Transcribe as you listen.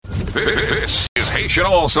Nation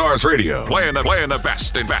All Stars Radio, playing the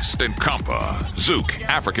best in compa, Zouk,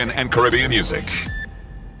 African and Caribbean music.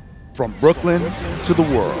 From Brooklyn to the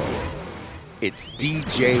world, it's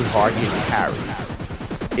DJ Hardy and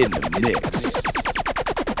Harry in the mix.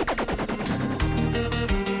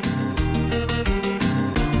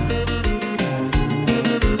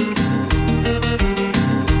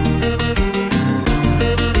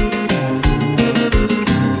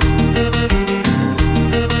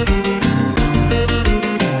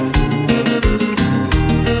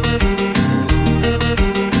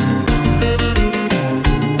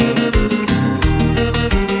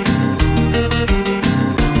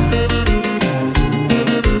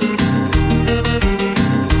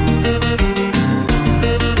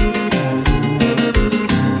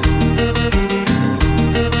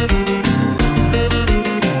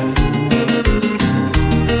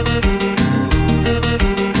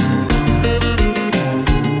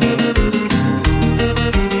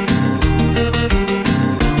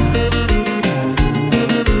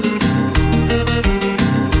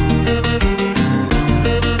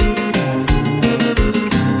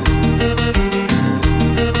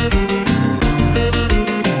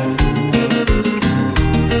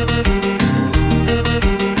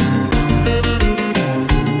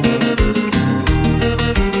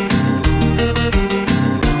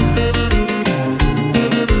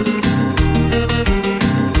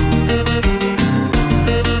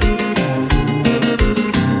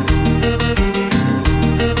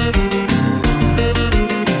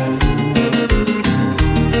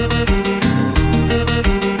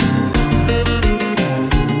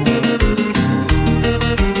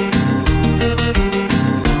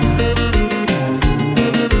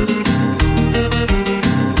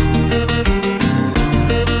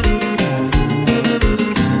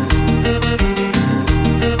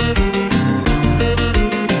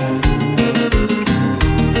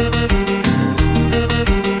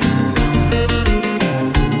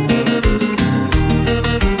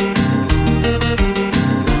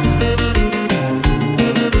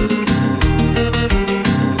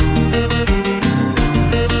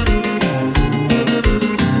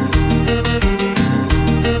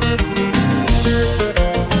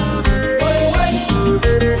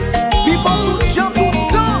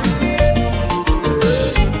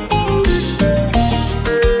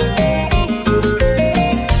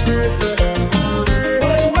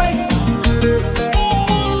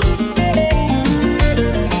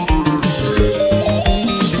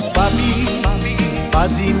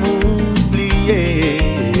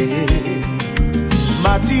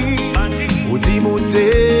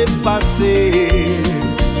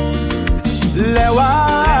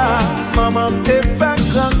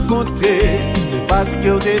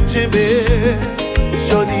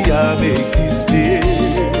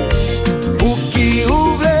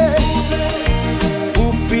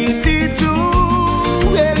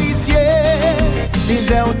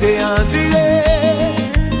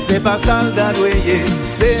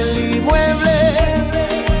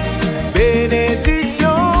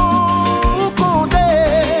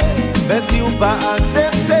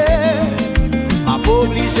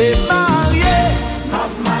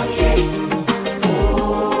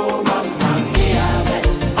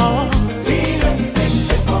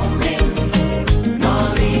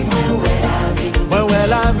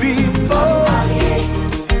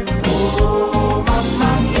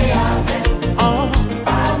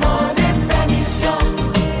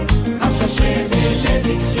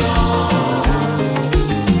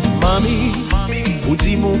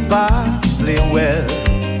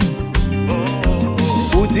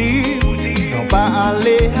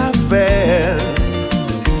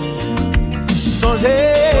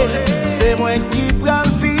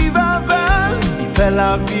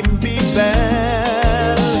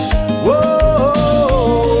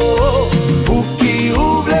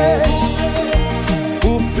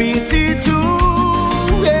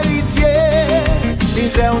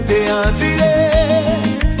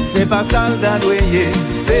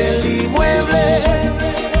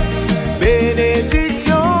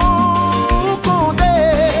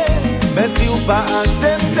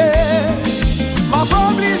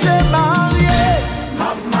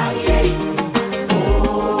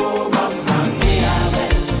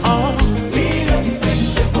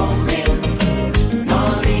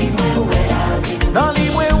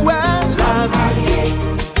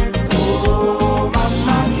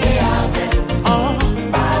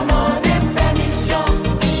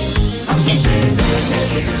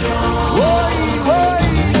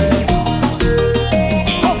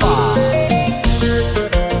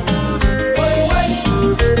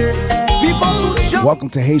 welcome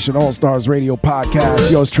to Haitian All Stars Radio Podcast.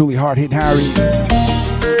 Yours truly, Hard Hitting Harry.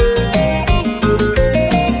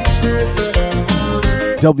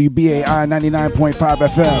 WBAI 99.5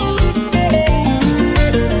 FM.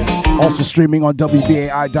 Also streaming on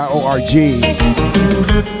WBAI.org.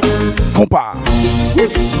 Compa.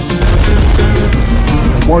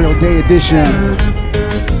 Memorial Day edition.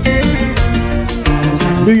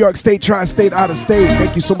 New York State, Tri-State, out of state.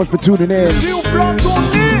 Thank you so much for tuning in.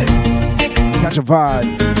 Catch a vibe.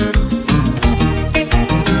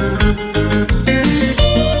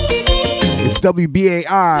 It's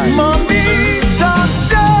WBAI.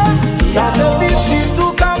 Ça c'est petit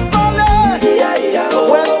tout comme parler.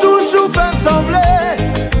 Ouais, toujours fait sembler.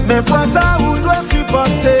 Mais fois ça, vous doit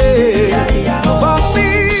supporter.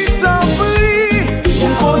 Papi, t'en prie. On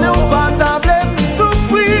connaît ou pas table,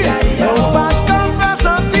 souffrir. On pas qu'en faire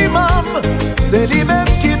sentiment. C'est lui-même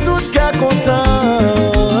qui tout qu'est content.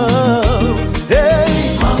 Hey,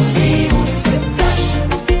 Mami, ou c'est tête.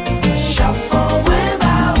 Chapeau, ouais,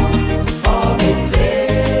 bah, faut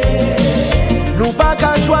m'aider. Nous pas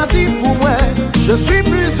qu'à choisir. Je suis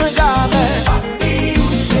plus un gamin. Papi, où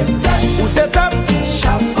c'est tête,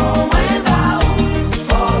 chapeau, ouais, bah,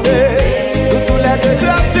 faut m'aider. Tous les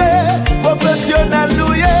déclassés, professionnels,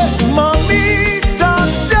 loués. Mami,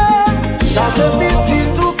 tante, ça se dit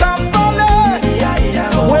tout comme parler.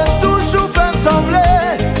 Ouais, toujours fait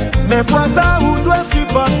sembler. Mais pour ça, vous doit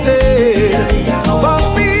supporter.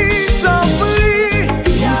 Papi, t'en prie.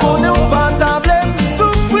 On n'est pas table,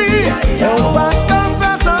 souffrir. On va qu'en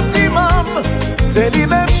faire sentiment. C'est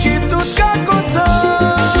lui-même qui tout cas content.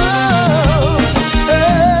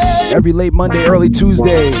 Every late Monday, early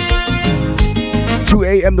Tuesday, 2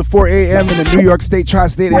 a.m. to 4 a.m. in the New York State,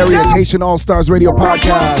 Tri-State area. It's Haitian All Stars Radio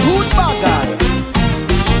Podcast.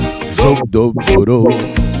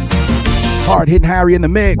 Hard Hitting Harry in the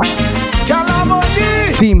mix.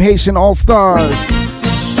 Team Haitian All Stars.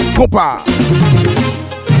 Compa.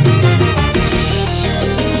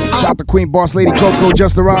 Shout to Queen Boss Lady Coco,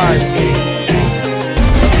 just arrived.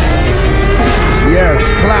 Yes,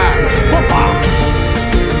 class.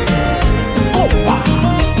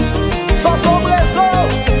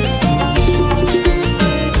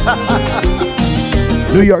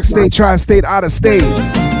 New York State, Tri-State, out of state.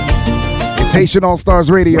 It's Haitian All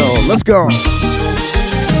Stars Radio. Let's go.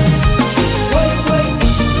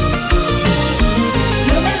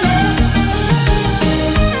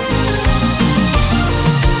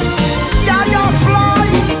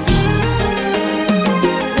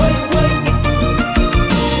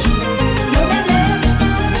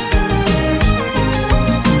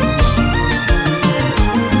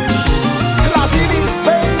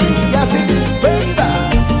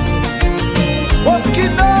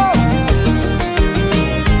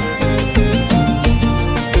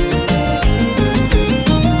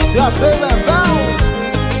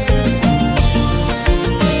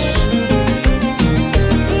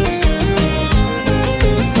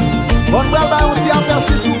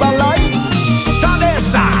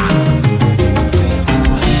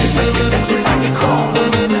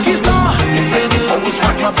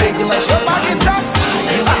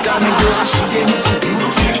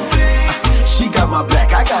 She got my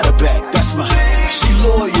back, I got her back, that's my. She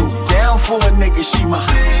loyal, down for a nigga, she my.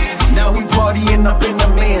 Now we partying up in the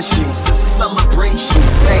mansion, it's a celebration,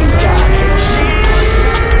 thank God.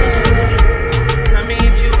 Tell me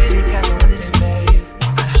if you really got it with it, babe. I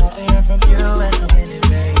hope they hear from you and I'm in it,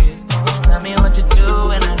 babe. Just tell me what you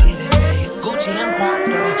do and I get it, babe. Gucci and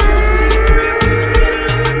Prada.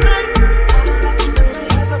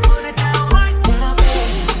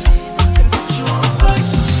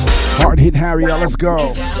 Hard Hit Harry, let's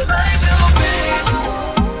go.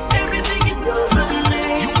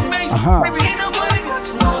 Uh-huh.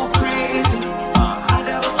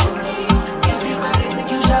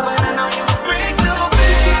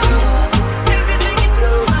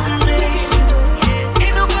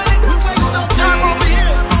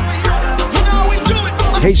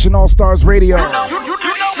 Haitian All Stars Radio.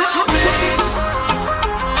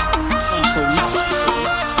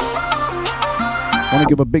 Want to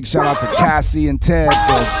give a big shout out to Cassie and Ted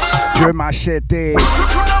for Je Machete,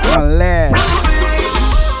 Unled,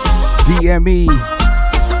 DME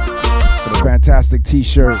for the fantastic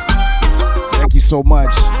t-shirt. Thank you so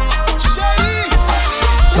much.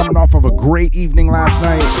 Coming off of a great evening last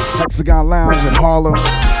night, Hexagon Lounge in Harlem.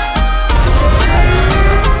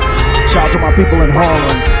 Shout out to my people in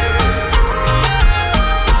Harlem.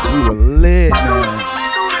 We were lit, man.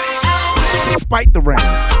 Despite the rain.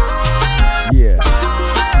 Yeah.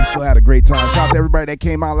 We still had a great time. Shout out to everybody that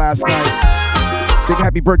came out last night. Big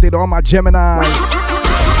happy birthday to all my Geminis.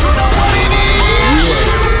 Yeah.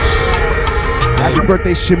 Happy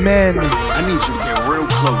birthday, Shemin. I need you to get real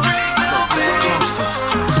close.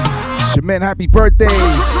 Shemin, happy birthday.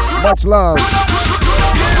 Much love.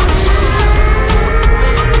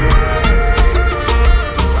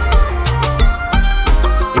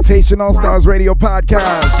 Rotation All Stars Radio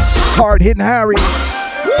Podcast. Hard Hitting Harry.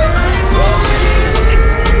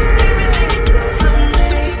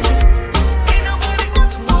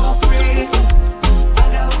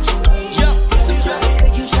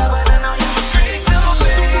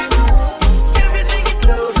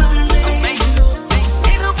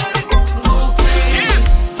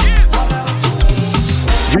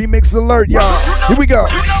 Remix alert, y'all. Here we go.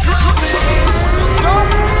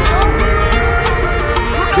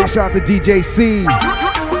 Big shout out to DJ C,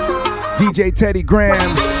 DJ Teddy Graham,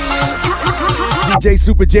 DJ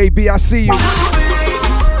Super JB, I see you.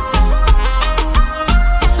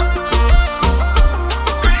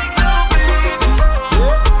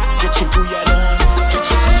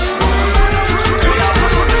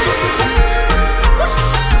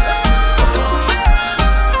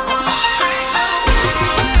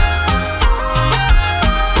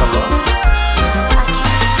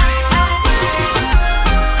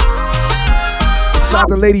 Shout out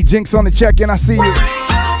to Lady Jinx on the check-in, I see you.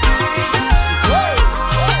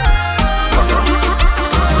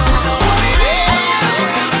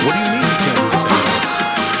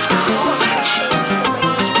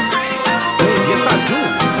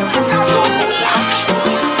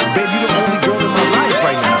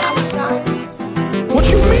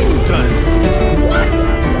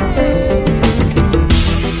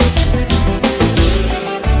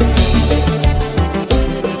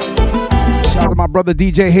 My brother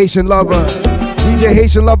DJ Haitian Lover. DJ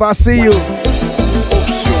Haitian Lover, I see you.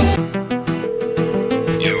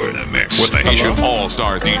 You're in a mix with the Haitian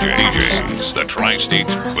All-Stars DJs, the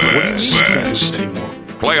Tri-State's best.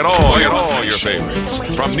 Play it all your favorites.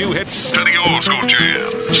 From new hits to the old school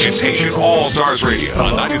jams. It's Haitian All-Stars Radio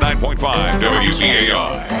on 99.5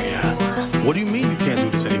 WBAI. What do you mean you can't do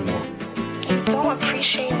this anymore? You don't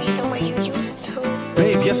appreciate me the way you used to.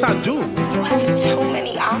 Babe, yes I do. You have so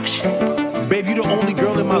many options. Babe, you're the only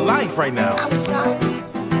girl in my life right now. I'm done.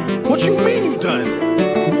 What you mean you done?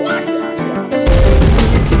 What?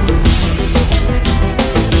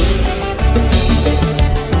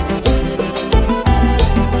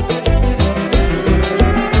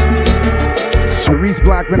 Sharice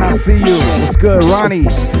Blackman, I see you. What's good, Ronnie?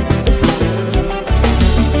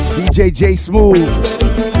 DJ J Smooth.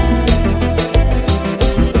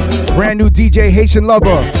 Brand new DJ Haitian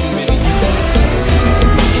Lover.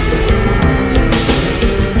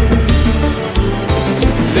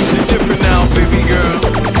 Now, baby girl.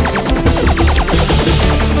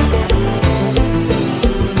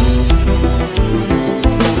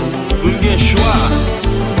 M'gen choix.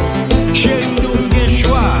 Chérie m'dou m'gen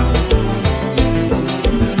choix.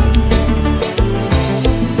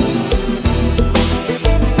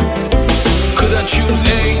 Could I choose A?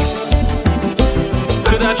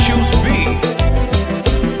 Could I choose B?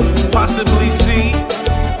 Possibly C?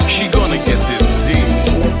 She gonna get this D.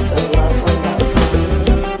 Mr. Lover.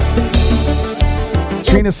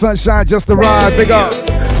 Trina Sunshine just arrived. Big up.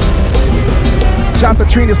 Shout out to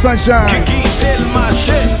Trina Sunshine.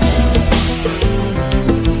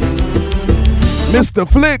 Mr.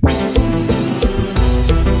 Flicks.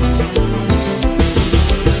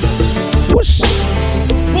 Whoosh.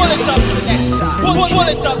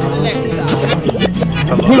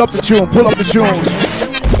 Pull up the tune. Pull up the tune.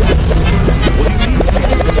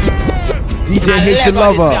 DJ Haitian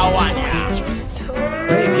Lover.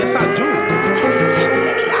 Babe, yes I do.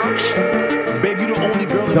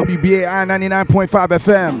 WBAI 99.5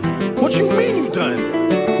 FM. What you mean you done?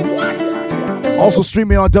 What? Also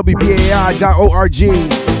streaming on WBAI.org.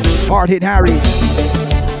 Hard Hit Harry.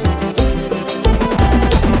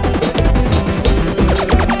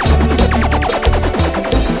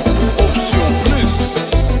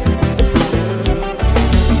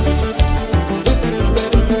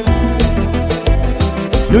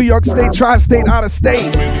 New York State, Tri-State, out of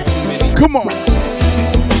state. Come on.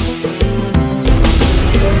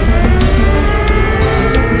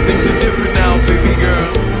 Things are different now, baby girl.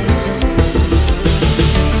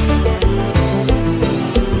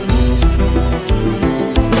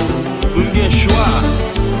 M'gen choix.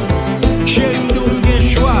 Chérie m'dou m'gen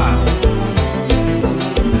choix.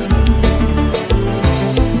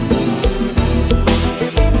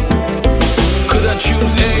 Could I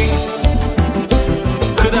choose A?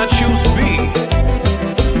 Could I choose B?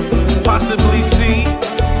 Possibly C?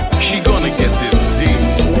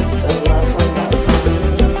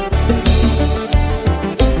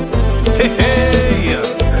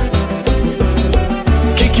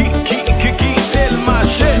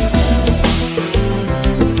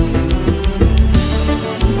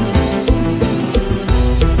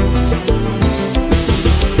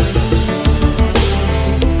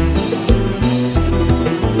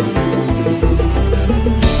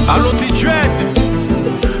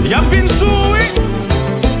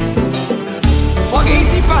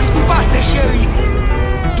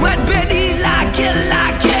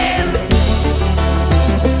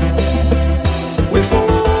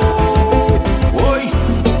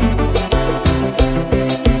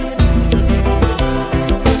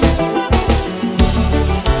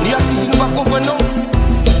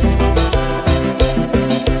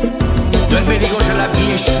 Notre béni gonche l'a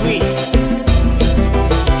bien joué.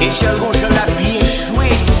 Et Chel gonche l'a bien joué.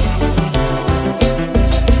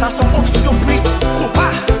 Ça sont options plus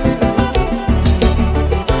compas.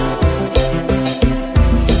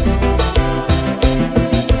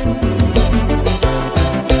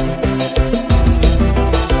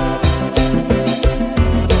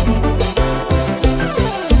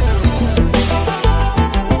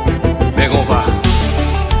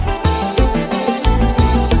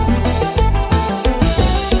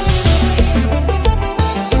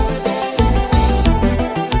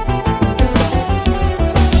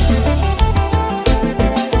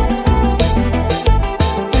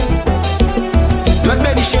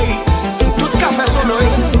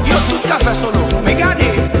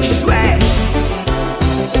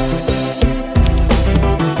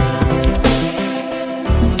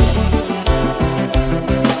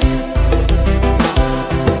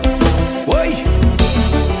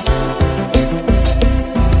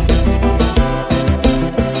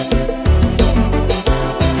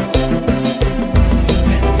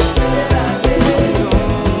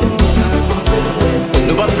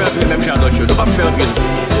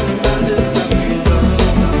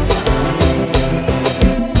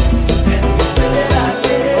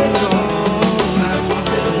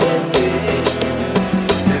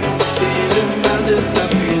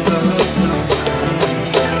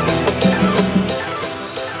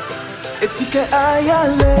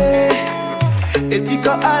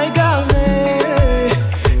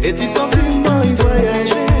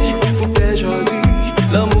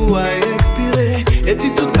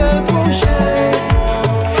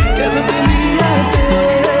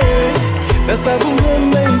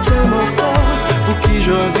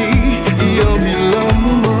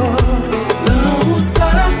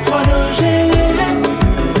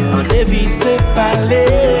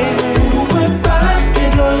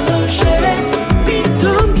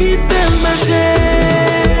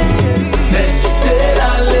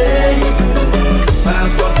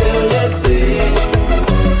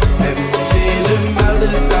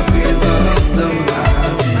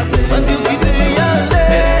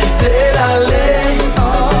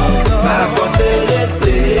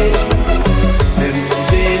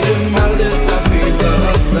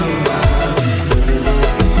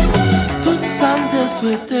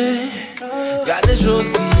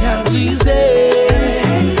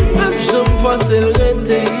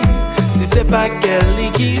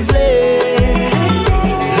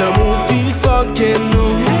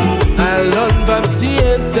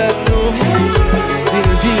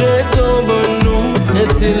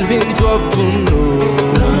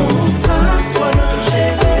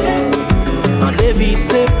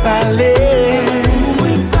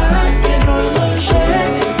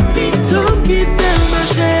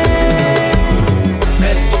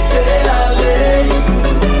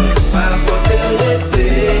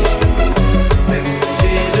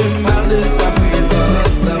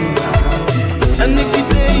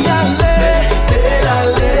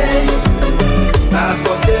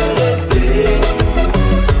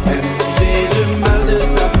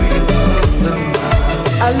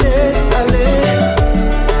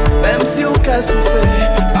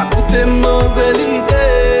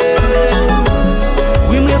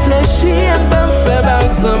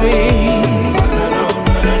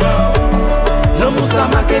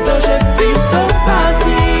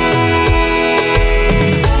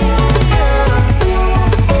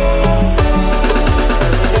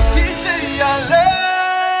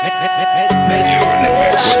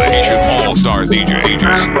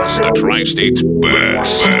 The Tri-State's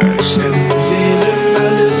best.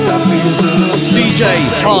 DJ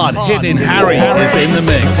Hard Hitting Harry is in the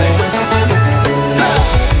mix.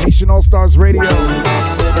 Nation All Stars Radio.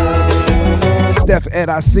 Steph Ed,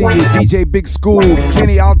 I see you. DJ Big School,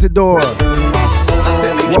 Kenny Altador.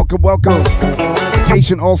 Welcome, welcome.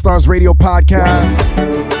 Nation All Stars Radio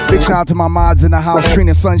podcast. Big shout out to my mods in the house: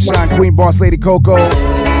 Trina Sunshine, Queen Boss Lady Coco.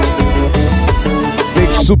 Big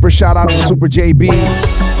super shout out to Super JB.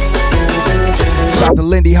 Shout out to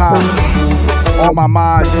Lindy Hop. All my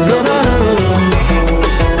mods.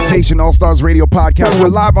 Nation All Stars Radio podcast. We're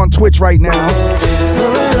live on Twitch right now.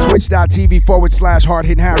 Twitch.tv/Hard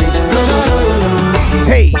Hitting Harry.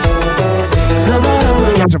 Hey,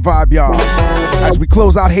 got your vibe, y'all. As we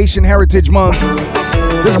close out Haitian Heritage Month,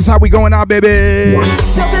 this is how we going out, baby.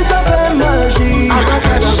 This is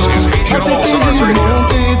Haitian All Stars Radio.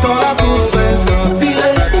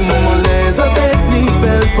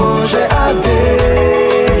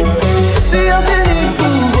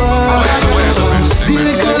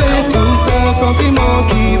 Sentiment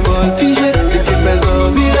qui voltige et qui fait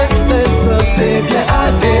envirer les autres bien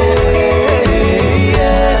adhérés.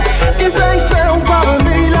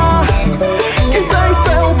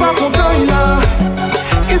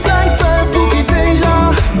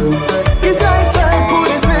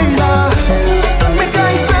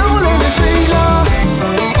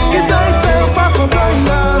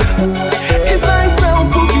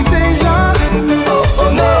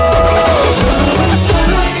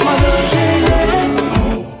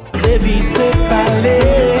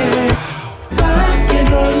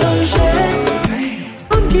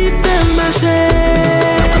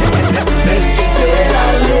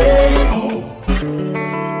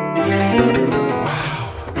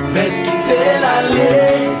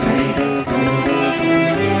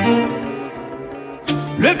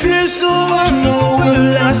 Le plus souvent nos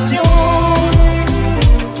relations,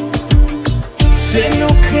 c'est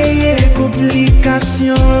nous créer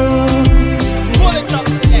complications.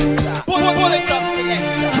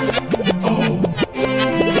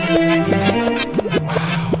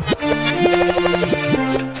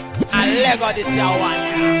 God is your one.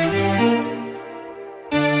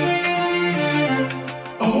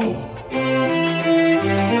 Oh.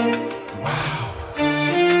 Wow.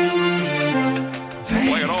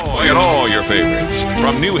 Play it all your favorites.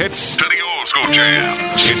 From new hits to the old school jams.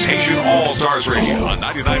 It's Haitian All-Stars Radio on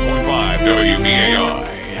 99.5 WBAI.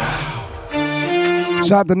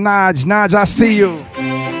 Shout out to Naj. Naj, I see you.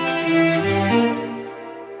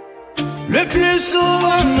 Le plus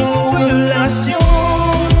souvent nos relations,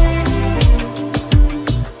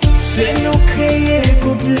 c'est nous créer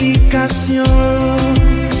complications.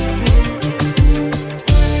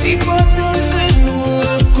 Il faut toujours nous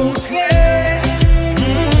rencontrer.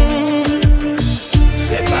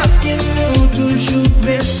 C'est parce qu'ils nous toujours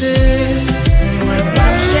pressés. Moi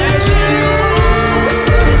pas chercher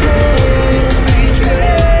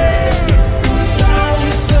ça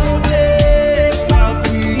ressemblait par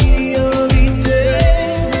priorité.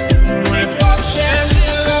 Moi pas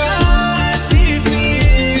chercher la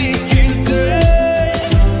difficulté.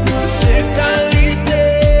 C'est qualité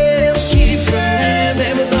qui fait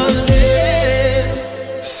même dans les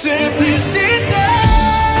simplicités.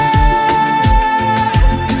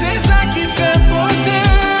 C'est ça qui fait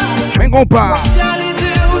bonheur. Vengon pas.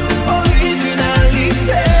 Partialité ou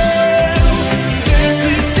originalité.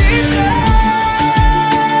 Simplicité.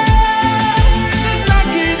 C'est ça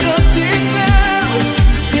qui identité.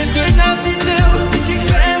 C'est ténacité qui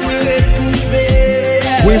fait mourir bouche bée.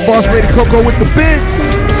 Queen Boss Lady Coco with the bits.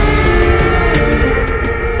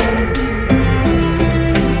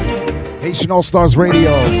 Haitian All-Stars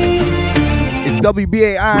Radio. It's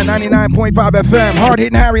WBAI 99.5 FM. Hard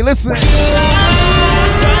hitting Harry, listen.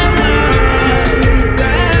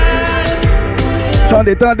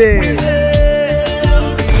 Tendez, tendez.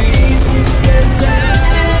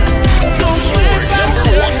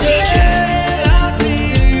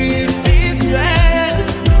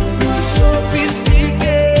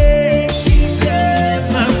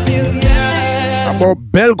 Un bon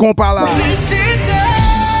bel compas là.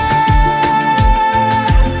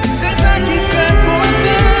 C'est ça qui fait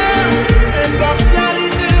bonheur.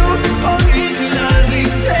 Impartialité ou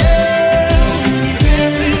originalité.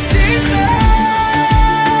 Simplicité.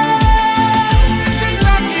 C'est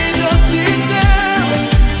ça qui identité.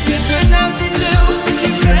 C'est ténacité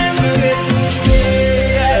qui fait me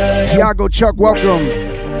retoucher. Tiago Chuck, welcome.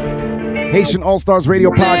 Haitian All-Stars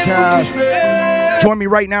Radio Podcast. Join me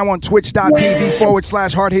right now on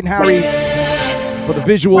twitch.tv/Hard Hitting Harry for the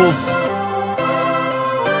visuals.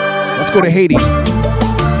 Let's go to Haiti. On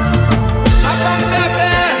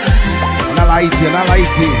a l'Haïti, on a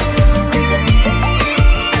l'Haïti.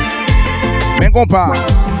 Vengon pas.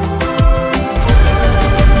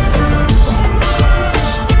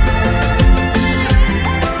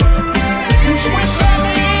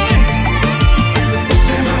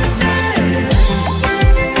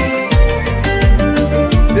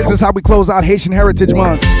 This is how we close out Haitian Heritage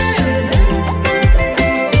Month.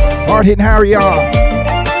 Hard hitting Harry, y'all.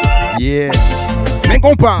 Yeah.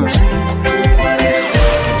 Vengon pas.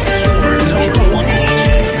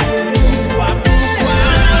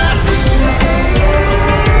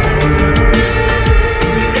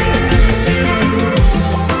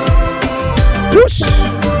 Whoosh.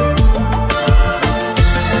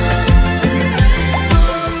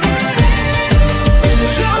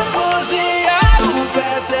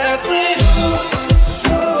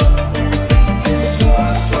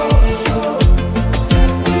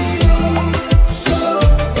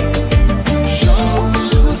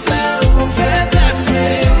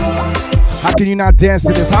 How can you not dance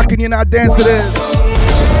to this? How can you not dance to this? I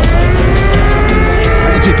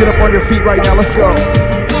need you to get up on your feet right now. Let's go.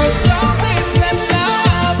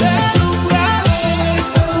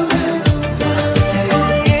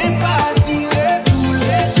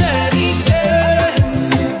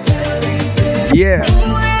 Yeah.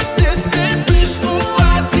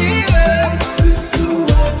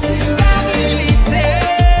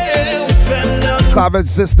 Savage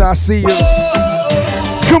sister, I see you.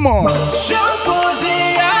 Come on.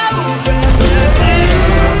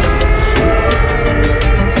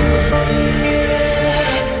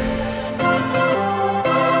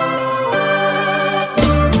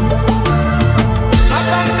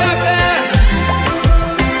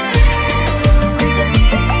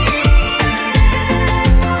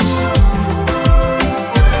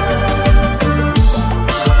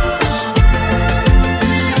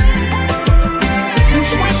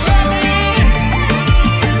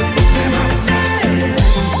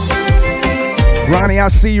 Ronnie, I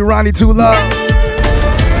see you. Ronnie, too love.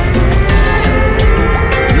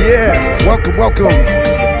 Yeah, welcome, welcome.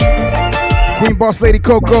 Queen Boss Lady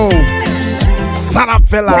Coco. Sana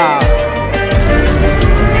fella.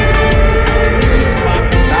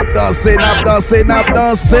 Nap danser, nap danser, nap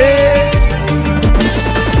danser.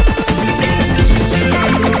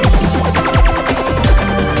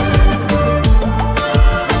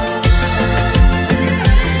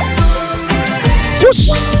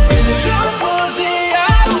 Whoosh.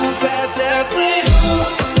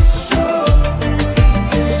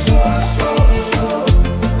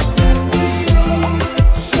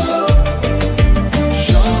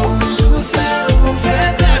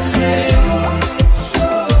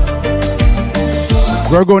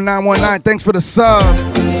 Virgo 919, thanks for the sub.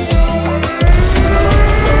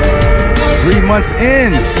 3 months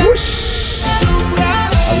in. Whoosh.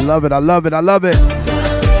 I love it, I love it, I love it.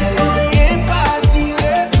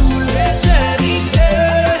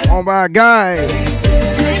 Oh my God.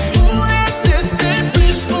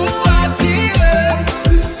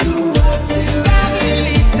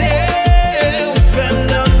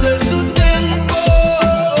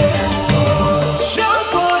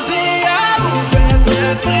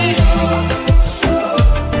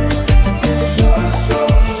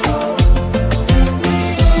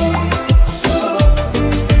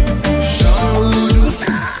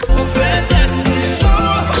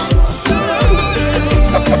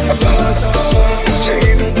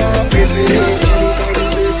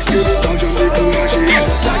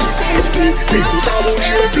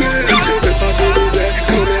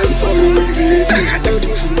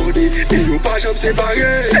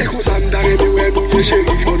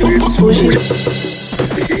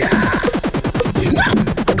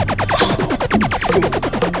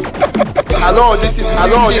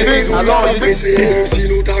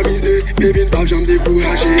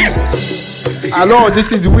 Alors,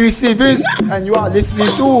 this is Will Silvis, and you are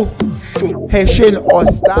listening to Haitian All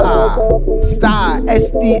Star. Star,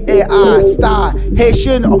 S-T-A-R, Star,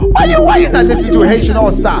 Haitian. Why you not listening to Haitian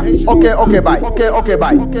All Star? Okay, bye. Okay,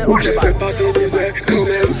 bye.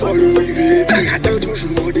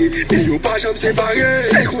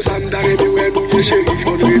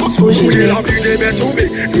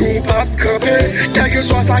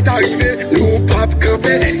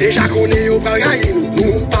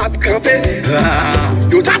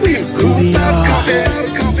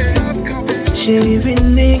 Chérie,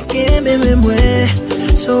 venez, qu'aimez-moi,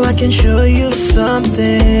 so I can show you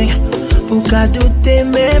something. Pour qu'à douter,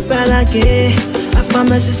 mais pas la guerre. I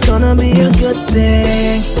promise it's gonna be a good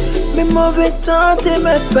thing. Mes mauvais temps, t'es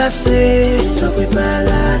me passé. T'en prie pas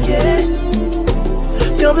la guerre.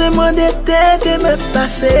 T'en moi de tête, t'es me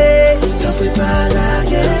passé. T'en prie pas la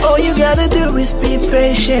guerre. All you gotta do is be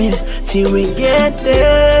patient till we get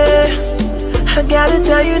there. I gotta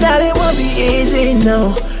tell you that it won't be easy,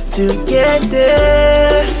 no, to get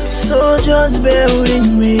there. So just bear with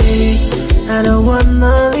me. I don't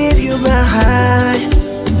wanna leave you behind.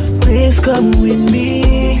 Please come with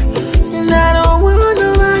me. And I don't want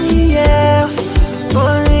nobody else,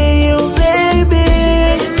 only you, baby.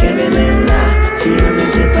 Que me mena, si on me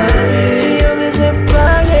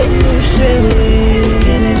sépare, nous chérie.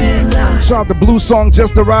 Que me mena. Shout out the Blue Song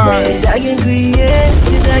just arrived.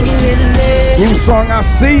 Blue Song, I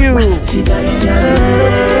see you.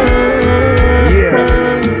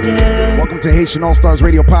 Yeah. Welcome to Haitian All Stars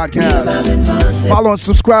Radio Podcast. Follow and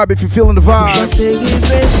subscribe if you're feeling the vibe.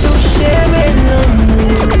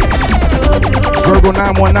 Virgo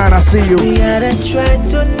 919, I see you. We gotta try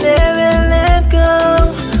to never let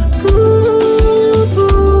go.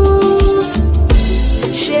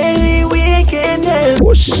 Sherry, we can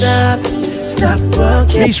never stop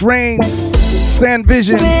walking. Peace Reigns, Sand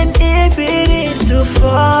Vision. Even if it is too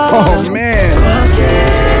far. Oh man.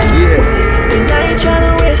 Yeah.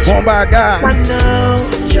 One by God. No,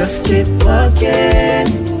 just keep walking.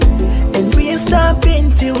 And we'll stop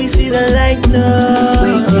until we see the light. No,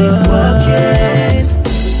 we keep walking.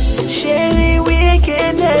 Sherry, we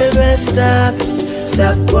can never stop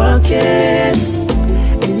walking.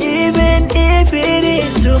 And even if it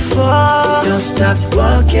is too far, don't stop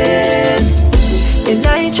walking. And I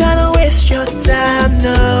ain't tryna waste your time,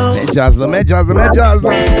 no. Medjazla.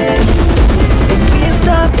 And we'll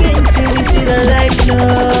stop until we see the light, no.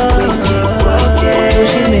 We keep walking. So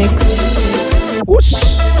she makes whoosh.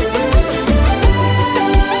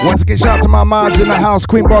 Once again, shout out to my mods in the house,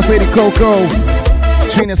 Queen Boss Lady Coco,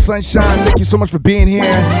 Trina Sunshine. Thank you so much for being here.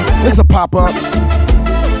 This is a pop-up.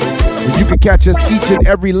 You can catch us each and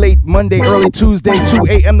every late Monday, early Tuesday, 2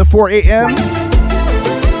 a.m. to 4 a.m.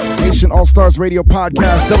 Haitian All Stars Radio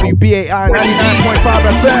Podcast, WBAI 99.5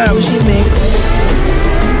 FM.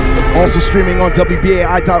 Also streaming on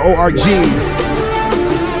WBAI.org.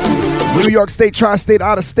 New York State, Tri-State,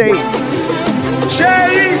 out of state.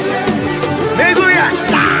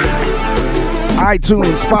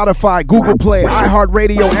 iTunes, Spotify, Google Play,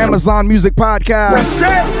 iHeartRadio, Amazon Music Podcast,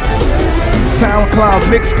 SoundCloud,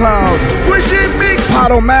 Mixcloud,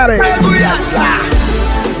 Podomatic.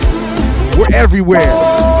 We're everywhere.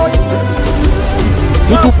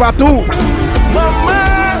 Patu.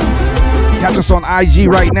 Catch us on IG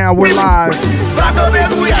right now. We're live.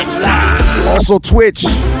 Also Twitch.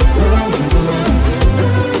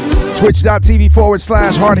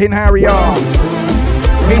 Twitch.tv/Hard Hitting Harry on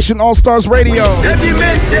Haitian All Stars Radio.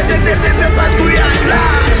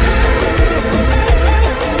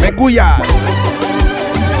 Meguya.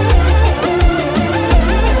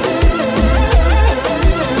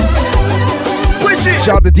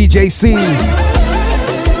 Shout out to DJ C,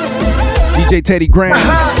 DJ Teddy Graham,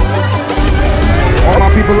 all my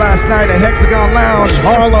people last night at Hexagon Lounge,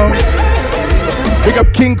 Harlem. Big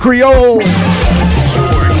up King Creole.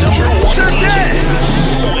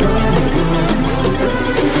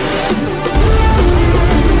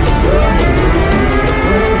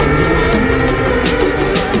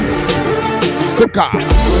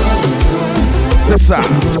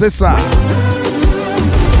 Sissa.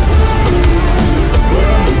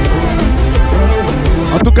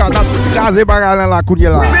 En tout cas,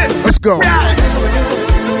 let's go.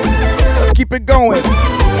 Let's keep it going.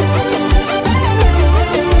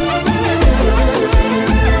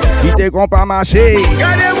 Il te compte pas marcher.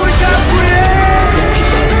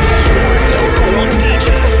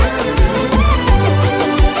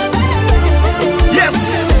 Yes.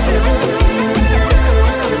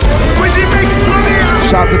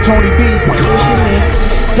 Shout out to Tony Beats.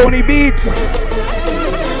 Tony Beats.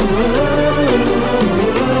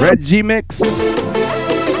 Red G Mix.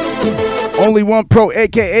 Only One Pro,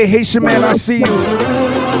 aka Haitian Man, I see you.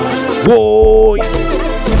 Whoa.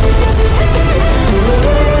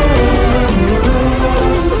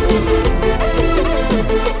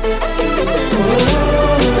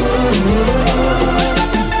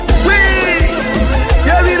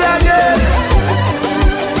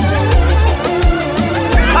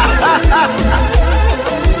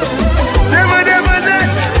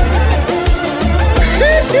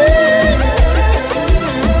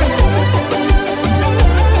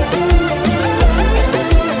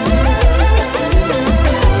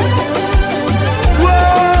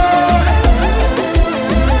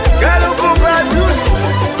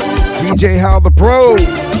 DJ Hal the Pro.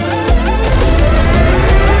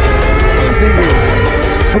 See you.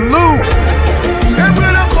 Salute.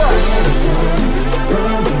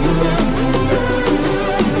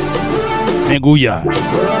 Meguya.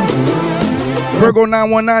 Virgo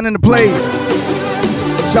 919 in the place.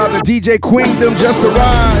 Shout out to DJ Queendom, just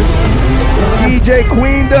arrived. DJ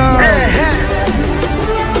Queendom.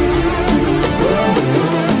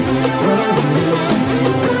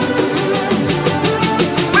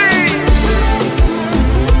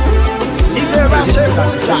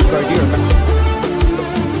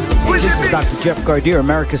 This is Dr. Jeff Gardier,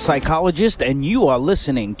 America's psychologist, and you are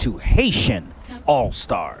listening to Haitian All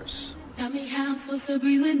Stars. Tell me how I'm supposed to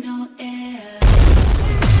breathe with no air.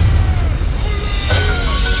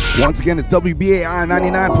 Once again, it's WBAI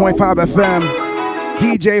 99.5 FM.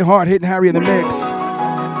 DJ Hard Hitting Harry in the mix.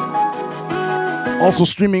 Also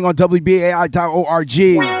streaming on WBAI.org.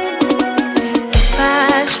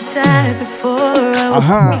 I should die before I was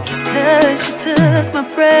cause you took my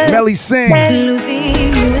breath. Melly sing. Losing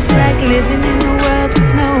you is like living in a world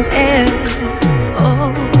with no air.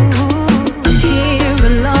 Oh, here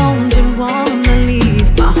alone, don't wanna leave.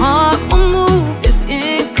 My heart won't move, it's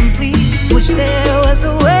incomplete. Wish there was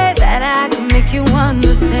a way that I could make you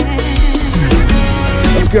understand.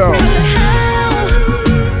 Let's go.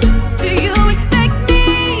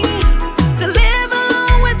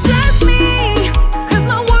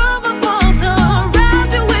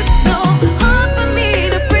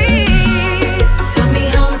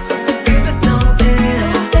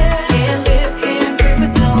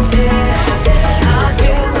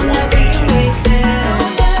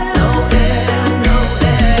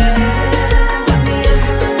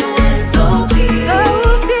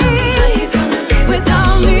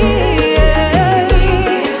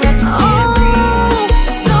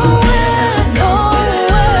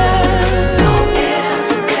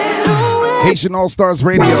 Haitian All Stars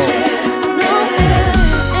Radio.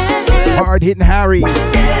 Hard Hitting Harry.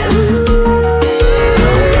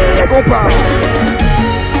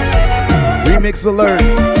 Remix alert.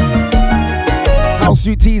 house,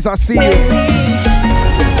 UTs, I see you.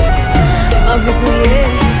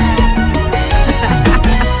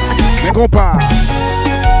 Mais compas.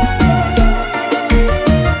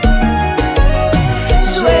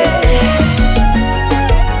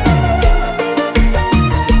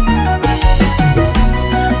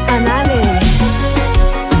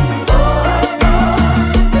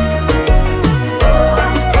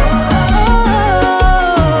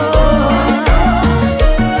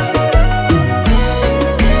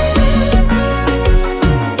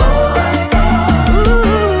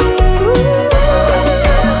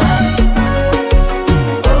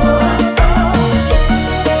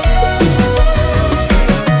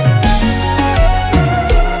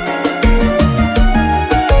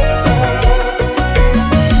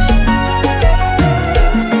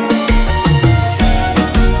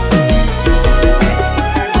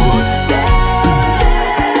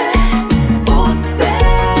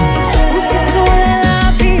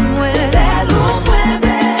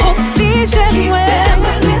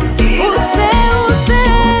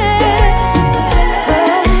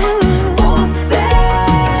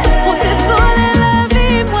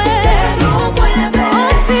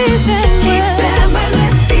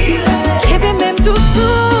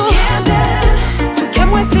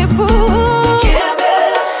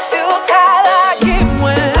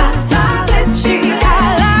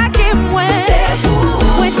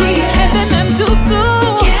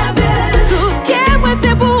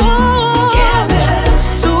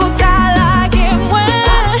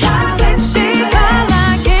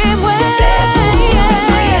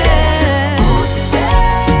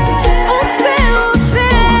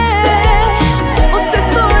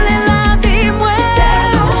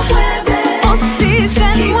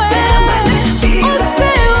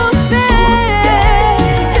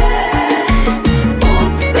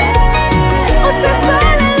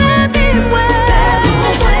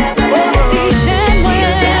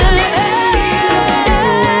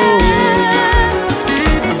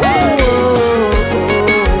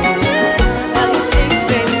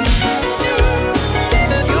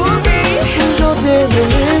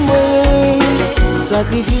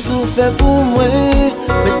 Sacrifice ou fait pour moi,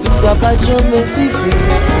 mais tout ça pas jamais suffi.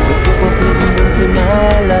 Pour plaisir, t'es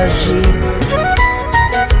mal agi.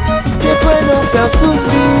 Y'a quoi d'en faire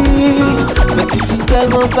souffrir, mais tu suis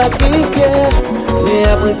tellement pas quelqu'un. Mais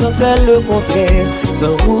à présent c'est le contraire,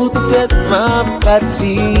 sans route peut-être ma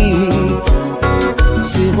partie.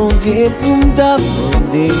 C'est bon Dieu pour me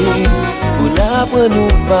demander, pour la pour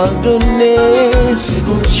nous pardonner. C'est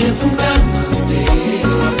bon Dieu pour me demander.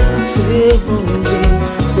 C'est bon Dieu,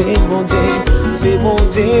 c'est bon Dieu, c'est bon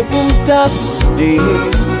Dieu pour me demander.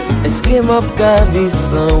 Est-ce que ma vie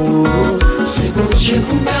sans vous? C'est bon Dieu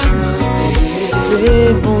pour me demander.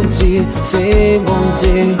 C'est bon Dieu, c'est bon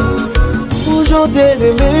Dieu. Aujourd'hui de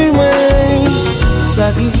mes mains,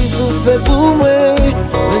 sacrifice ou fait pour moi.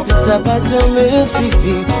 Mais tout ça va jamais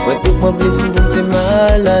suffi. Ouais, pour moi plaisir donc t'es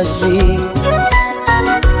mal agi.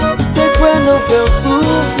 T'es quoi non faire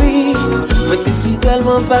souffrir, mais t'es si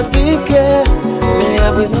tellement pas quelqu'un. Mais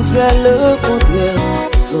à présent c'est le contraire,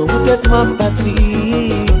 sans peut-être ma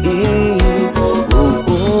partie. Oh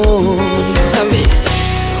oh, ça baisse.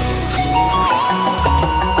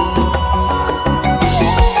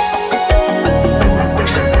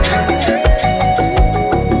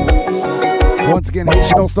 Once again,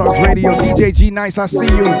 Haitian All Stars Radio, DJ G Nice, I see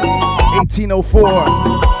you. 1804.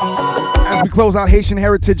 As we close out Haitian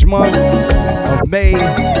Heritage Month of May,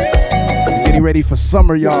 getting ready for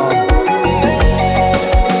summer, y'all.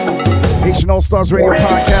 Haitian All Stars Radio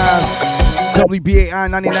Podcast, WBAI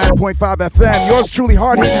 99.5 FM. Yours truly,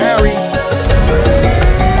 Hard Hitting Harry,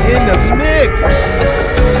 in the mix.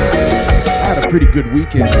 I had a pretty good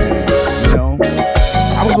weekend, you know.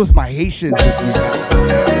 I was with my Haitians this weekend.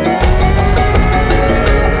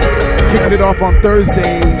 Kicking it off on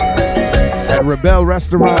Thursday at Rebel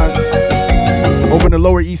Restaurant over in the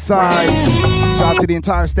Lower East Side. Shout out to the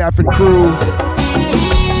entire staff and crew.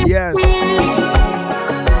 Yes.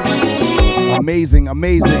 Amazing,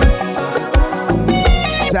 amazing.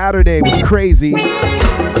 Saturday was crazy.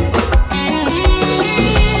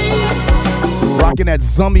 Rocking at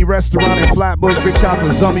Zummy Restaurant in Flatbush. Big shout out to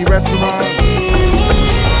Zummy Restaurant.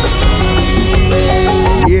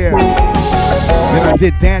 Yeah. Then I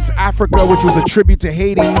did Dance Africa, which was a tribute to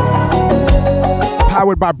Haiti,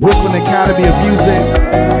 powered by Brooklyn Academy of Music.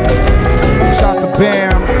 Shout out to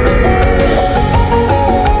Bam.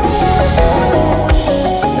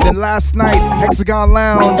 And then last night, Hexagon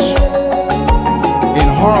Lounge in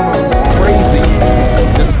Harlem, crazy.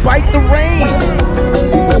 Despite the rain,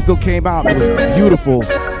 it still came out. It was beautiful.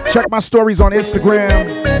 Check my stories on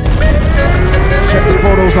Instagram. Check the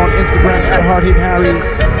photos on Instagram at Hard Hitting Harry.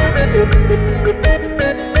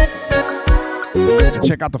 And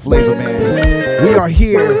check out the flavor, man. We are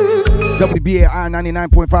here, WBAI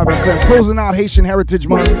 99.5 FM, closing out Haitian Heritage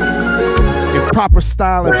Month in proper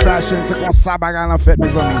style and fashion. C'est comme ça, bagarre en fête,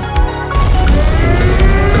 mes amis.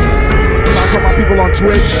 Shout out to my people on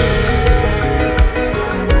Twitch.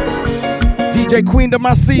 DJ Queendom,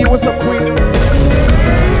 I see you. What's up, Queendom?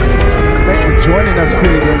 Thanks for joining us,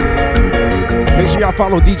 Queendom. Make sure y'all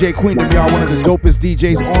follow DJ Queendom, y'all. One of the dopest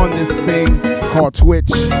DJs on this thing called Twitch.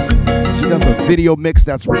 She does a video mix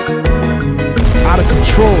that's out of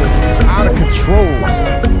control. Out of control.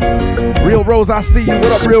 Real Rose, I see you.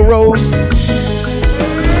 What up, Real Rose?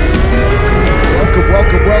 Welcome,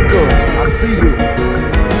 welcome, welcome. I see you.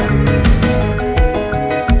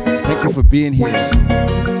 Thank you for being here.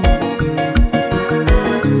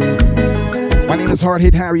 My name is Hard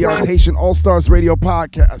Hit Harry, our Haitian All-Stars Radio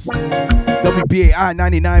Podcast. WBAI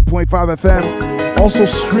 99.5 FM. Also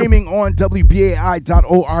streaming on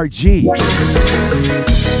WBAI.org.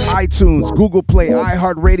 iTunes, Google Play,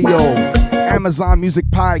 iHeartRadio, Amazon Music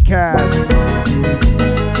Podcast,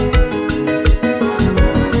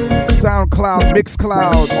 SoundCloud,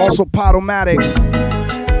 Mixcloud, also Podomatic.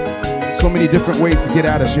 So many different ways to get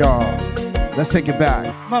at us, y'all. Let's take it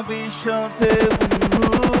back.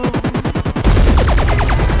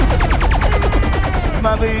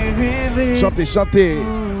 Chantez, chantez.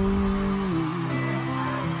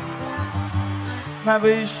 Ma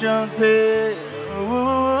vie chantée,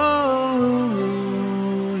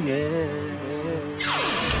 yeah.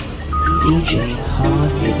 DJ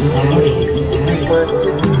Hard Hitting Harry.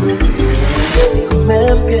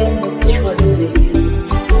 Même bien choisi,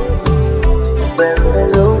 super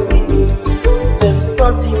mélodie, fais me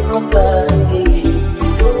sentir compagnie.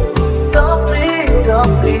 Tant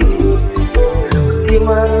pis,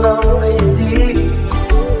 dis-moi l'envie,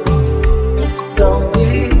 tant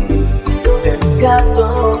pis.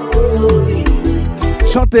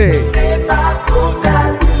 Chantez.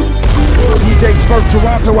 DJ Smurf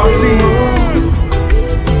Toronto, I see you.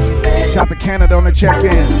 Shout to Canada on the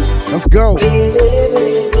check-in. Let's go.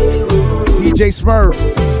 DJ Smurf.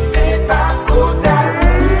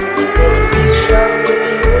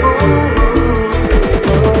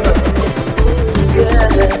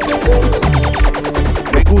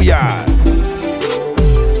 Meguya.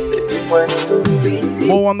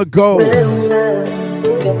 More on the go.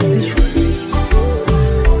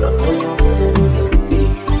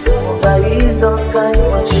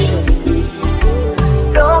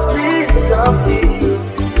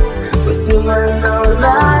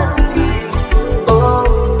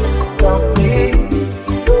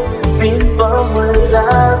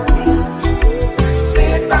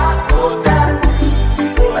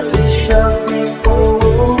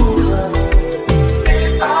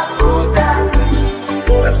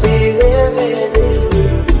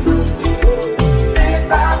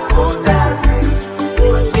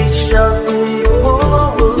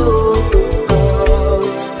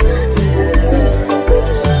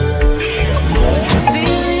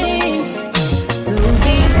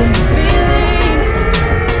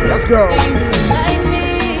 Go.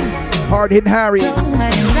 Hard Hitting Harry.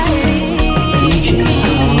 DJ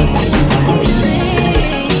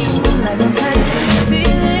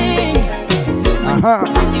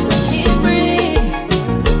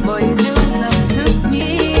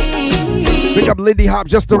Big up Lindy Hop,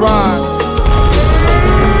 just arrived.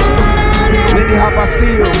 Lindy Hop, I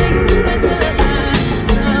see you.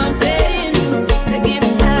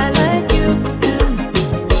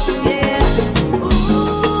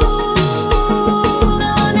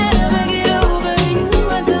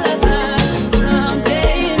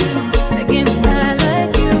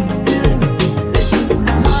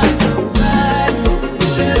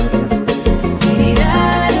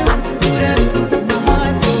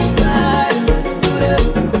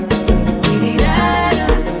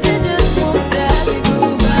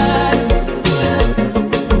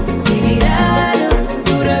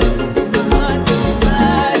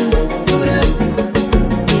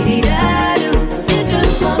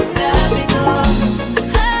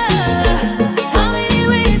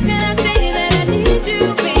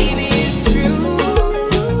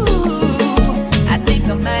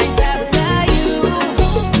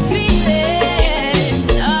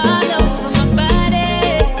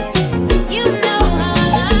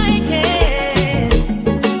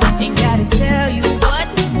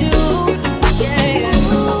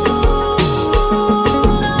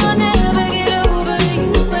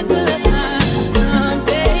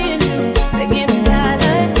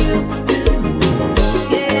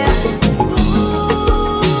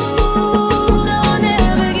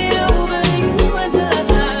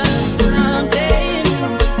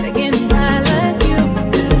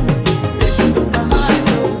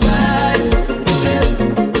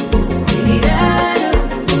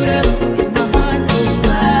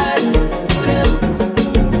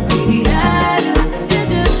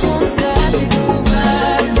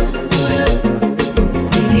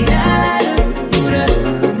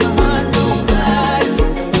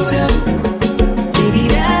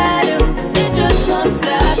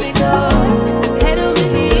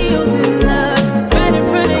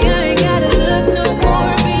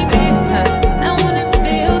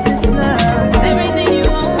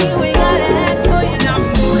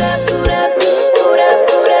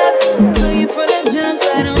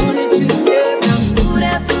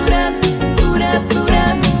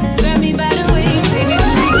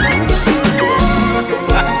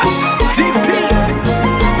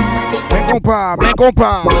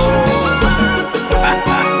 compa.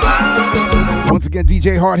 Once again,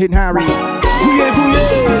 DJ Hard Hitting Harry.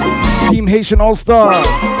 Team Haitian All Star.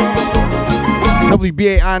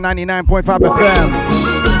 WBAI 99.5 FM.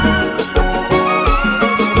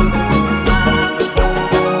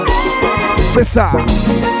 C'est ça.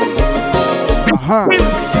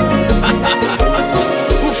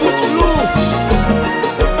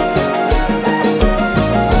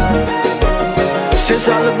 C'est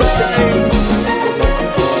ça le bail.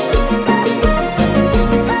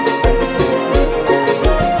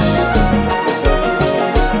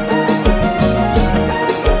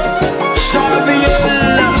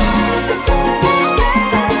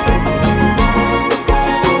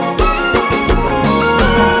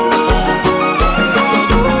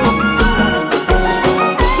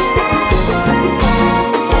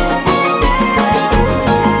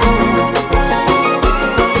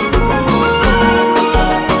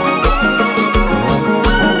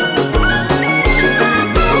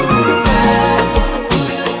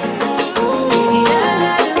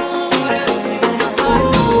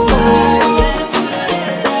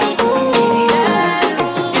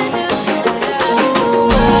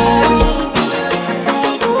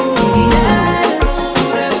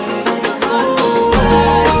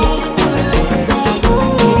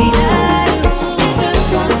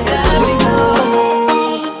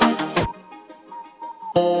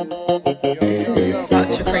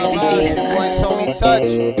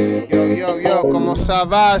 Ça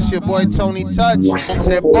va, it's your boy Tony Touch.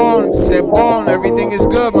 C'est bon, everything is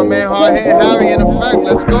good. My man Hard Hitting Harry in effect.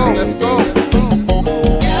 Let's go.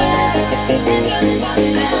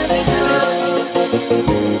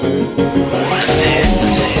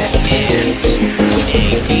 This is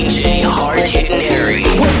a DJ Hard Hitting Harry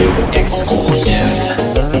exclusive.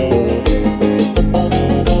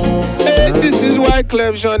 Hey, this is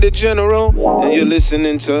Wyclef Jean the General, and you're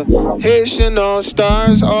listening to Haitian All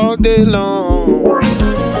Stars all day long.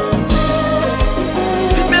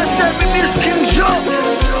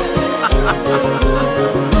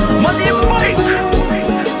 Money Mike,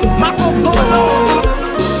 Marco Polo,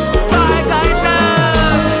 Bye Bye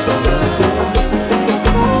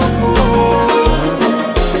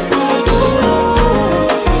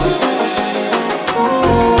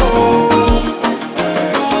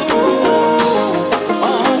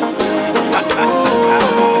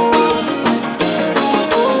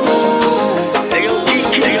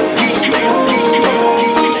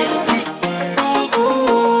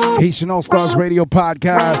Haitian All Stars Radio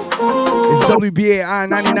Podcast. It's WBAI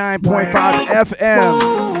 99.5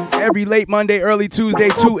 FM. Every late Monday, early Tuesday,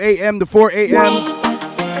 2 a.m. to 4 a.m.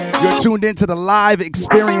 You're tuned into the live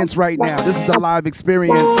experience right now. This is the live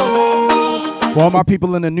experience. For all my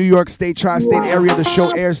people in the New York State, tri-state area, the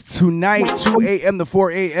show airs tonight, 2 a.m. to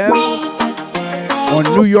 4 a.m. on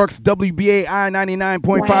New York's WBAI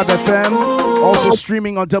 99.5 FM. Also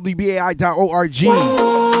streaming on WBAI.org.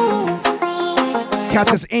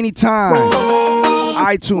 Catch us anytime.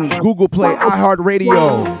 iTunes, Google Play,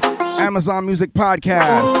 iHeartRadio, Amazon Music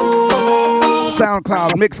Podcast,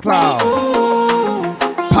 SoundCloud, Mixcloud,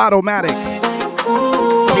 Podomatic,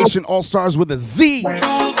 Haitian All Stars with a Z.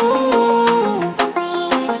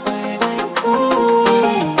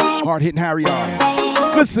 Hard Hitting Harry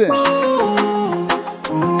on. Listen.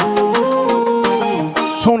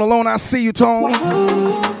 Tone Alone, I see you, Tone.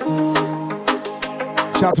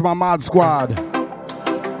 Shout out to my mod squad.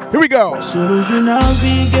 Here we go. Solo je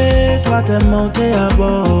naviguais, toi t'es monté à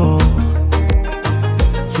bord.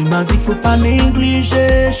 Tu m'as dit qu'il faut pas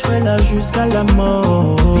négliger, je serai là jusqu'à la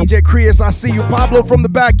mort. DJ Chris, I see you. Pablo from the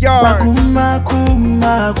backyard. Kuma,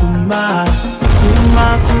 kuma, kuma,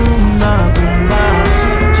 kuma, kuma, kuma.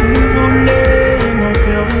 Tu voulais mon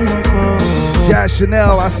cœur et mon corps. Jazz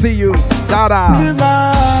Chanel, I see you. Dada. Tu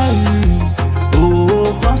m'as eu,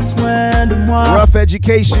 oh, prends soin de moi. Rough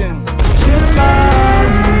Education. Tu m'as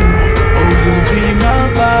eu. Aujourd'hui ma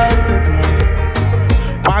base est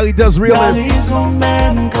toi. Miley Does Realist. La raison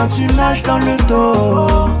même quand tu nages dans le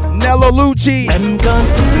dos. Nello Lucci. Même quand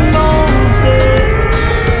tu montes,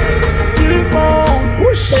 tu montes.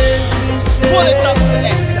 Pull it up,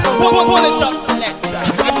 selector. Pull it up, selector.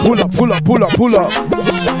 Pull up, pull up, pull up, pull up.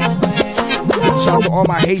 Shout out to all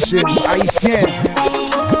my Haitians, Haitiens.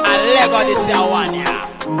 Allez, this is one, yeah.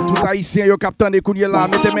 Tout Haitien, yo captain de kounye la,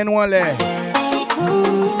 mette men nou an lè.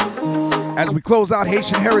 As we close out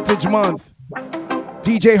Haitian Heritage Month,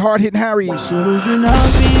 DJ Hard Hitting Harry. Solo je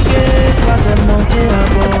naviguais, toi t'es monté à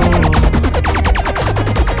bord.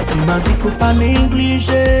 Tu m'as dit qu'il faut pas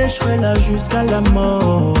négliger, je serai là jusqu'à la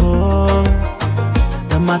mort.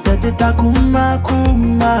 Dans ma tête est ta kuma,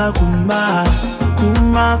 kuma, kuma,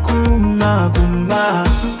 Kuma, kuma, kuma.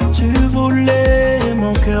 Tu voulais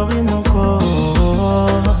mon cœur et mon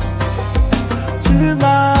corps. Tu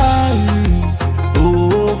m'as eu,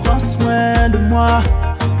 oh, prends soin de moi.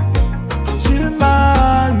 Tu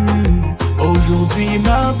m'as eu, aujourd'hui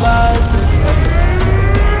ma base.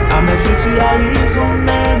 Ah mais je suis à raison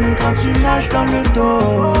même quand tu marches dans le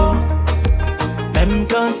dos. Même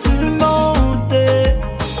quand tu montais.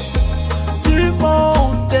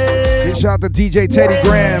 Big shout out to DJ Teddy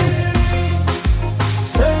Grams.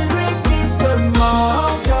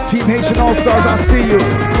 Team Haitian All Stars, I see you.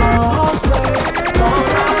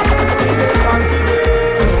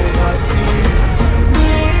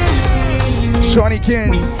 Shawnee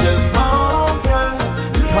Kins.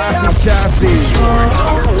 Classy Chassis.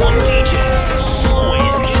 Number one DJ.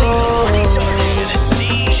 Always getting the party started.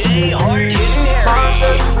 DJ Hard Hitting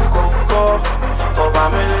Harry. Faut pas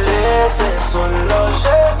me laisser solo,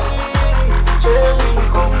 chérie,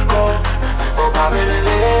 coco. Faut pas me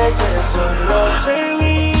laisser solo,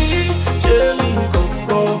 chérie,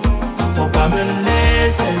 coco. Faut pas me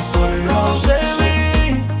laisser solo,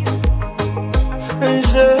 chérie.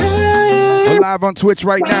 We're live on Twitch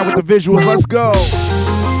right now with the visuals. Let's go.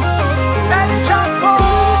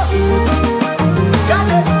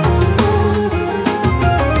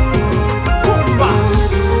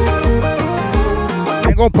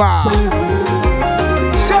 Gopa.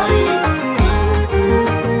 Chérie,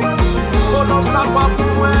 oh non, ça va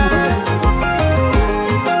pour moi.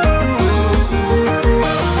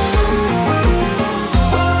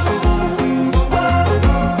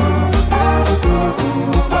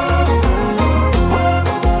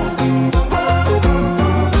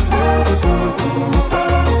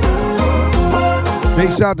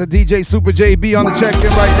 Big shout out to DJ Super JB on the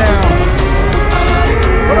check-in right now.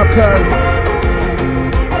 What up, cuz?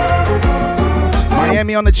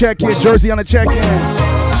 Miami on the check-in, Jersey on the check-in.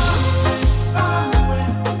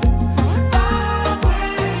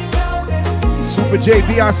 Super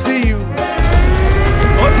JB, I see you.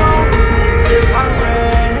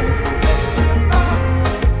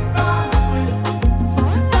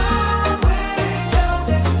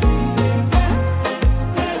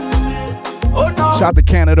 Shout out to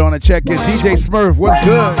Canada on the check-in. DJ Smurf, what's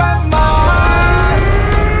good?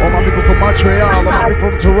 All my people from Montreal, all my people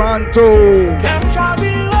from Toronto.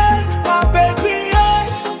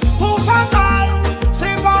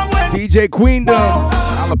 DJ Queendom,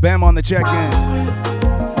 Alabama on the check-in.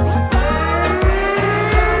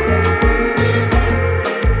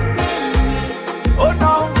 Oh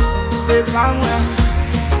non, c'est pas moi.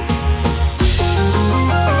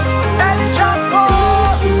 El Chapo.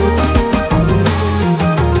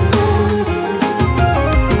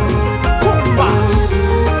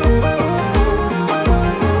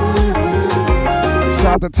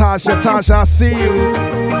 Shout out to Tasha. Tasha, I see you.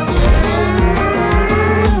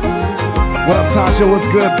 What up, Tasha? What's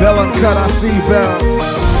good? Bell Uncut, I see you, Bell.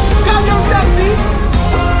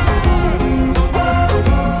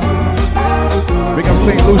 Big up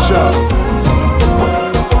St. Lucia.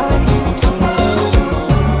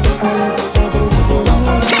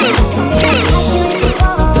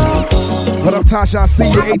 What up, Tasha? I see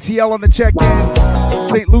you. ATL on the check-in.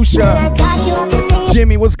 St. Lucia.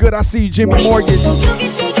 Jimmy, what's good? I see you, Jimmy Morgan.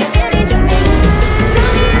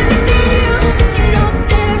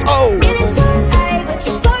 Oh.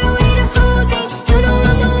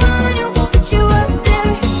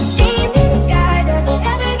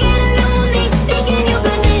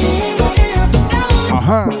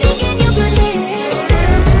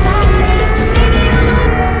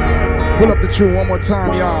 Pull up the tune one more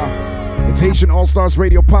time, y'all. It's Haitian All Stars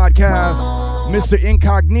Radio Podcast. Mr.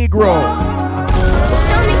 Incognegro.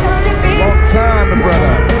 Long time, my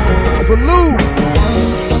brother. Salute.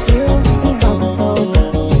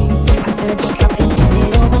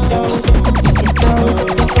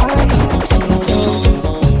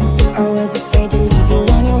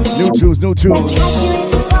 New tunes.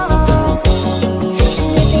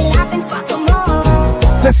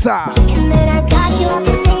 C'est ça.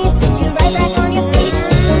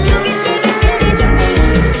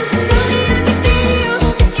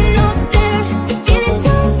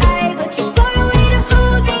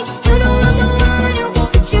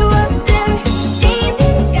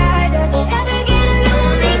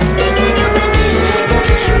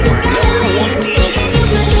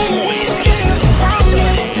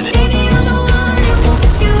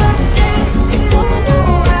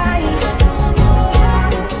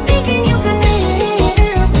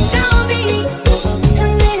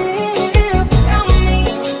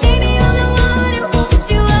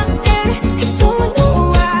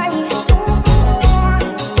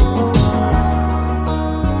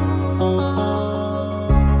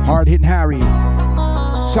 Hard Hitting Harry.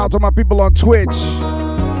 Shout out to my people on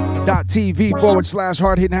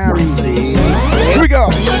Twitch.tv/Hard Hitting Harry. Here we go.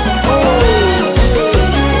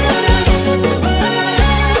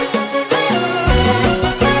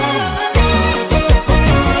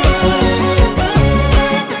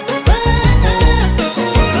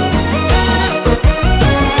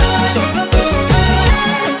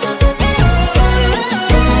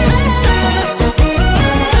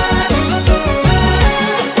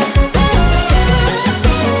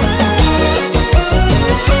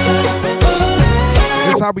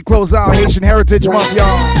 How we close out Haitian Heritage Month,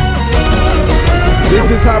 y'all.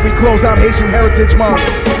 This is how we close out Haitian Heritage Month.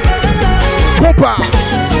 Compa!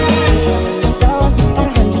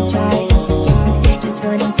 Just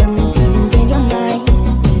running from the demons in your mind.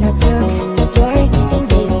 And I took yours and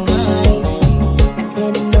gave it mine. I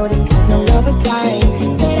didn't notice cause my love was blind.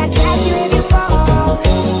 Said I'd catch you if you fall.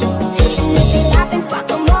 And if they laugh and fuck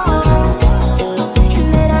them all.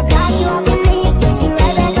 And then I got you off your knees, put you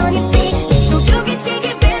right back on your feet. So you can take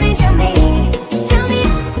advantage of me. Tell me,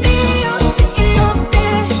 baby, you're sitting up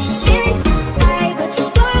there. Feeling so high, but too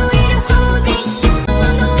far away to hold me.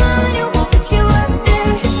 I'm the one who will put you up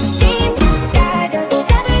there. Being God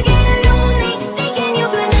doesn't ever get lonely. Thinking you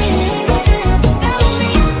could live without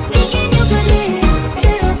me. Thinking you could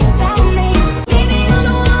live without me. Maybe I'm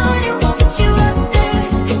the one who will put you up there.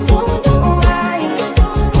 So don't worry.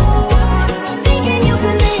 Thinking you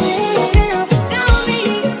could live without me.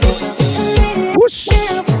 Whoosh.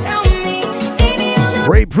 Without me. Baby, I'm the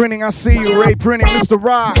Ray Printing, I see you. Ray Printing, Mr.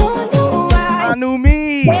 Rock. I knew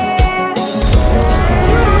me.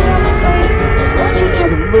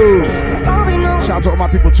 Salute. Shout out to all my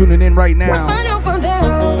people tuning in right now.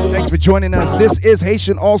 Thanks for joining us. This is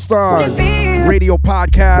Haitian All Stars Radio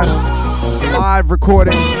Podcast. Live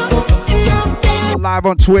recording. Live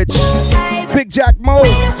on Twitch. Big Jack Mo.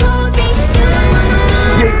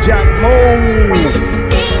 Big Jack Mo.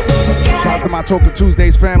 Shout out to my Toka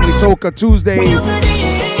Tuesdays family. Toka Tuesdays.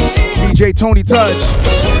 DJ Tony Touch.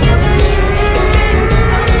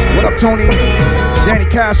 What up, Tony? Danny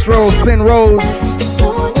Castro. Sin Rose.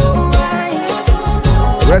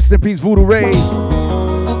 Rest in peace, Voodoo Ray.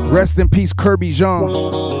 Rest in peace, Kirby Jean.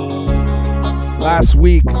 Last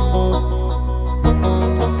week,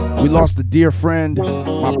 we lost a dear friend,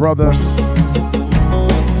 my brother,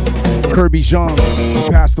 Kirby Jean. He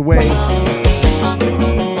passed away.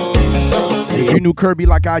 If you knew Kirby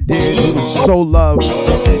like I did, he was so loved.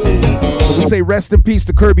 So we say rest in peace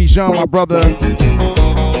to Kirby Jean, my brother.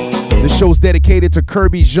 This show's dedicated to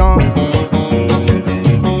Kirby Jean.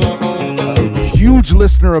 Huge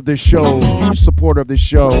listener of this show, huge supporter of this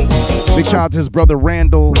show. Big shout out to his brother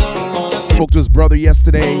Randall. Spoke to his brother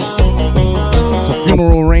yesterday. So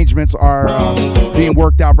funeral arrangements are being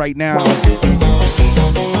worked out right now. So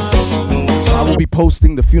I will be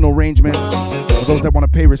posting the funeral arrangements for those that want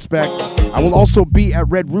to pay respect. I will also be at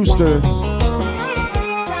Red Rooster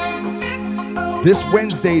this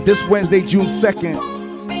Wednesday, June 2nd.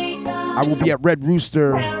 I will be at Red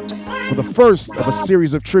Rooster for the first of a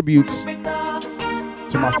series of tributes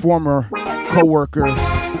to my former co-worker,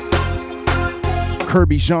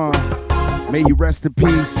 Kirby Jean. May he rest in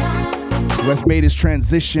peace, who has made his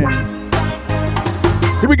transition.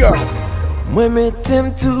 Here we go. Moi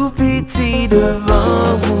m'aime tout petit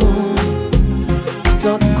devant vous.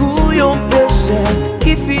 Tant couillon péché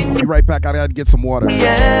qui finit. Be right back, I gotta get some water.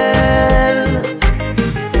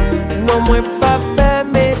 Non, moi pas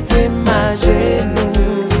permettre ma genou.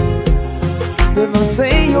 Devant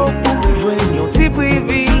c'est yo pour joindre yon petit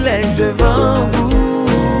privilège devant vous.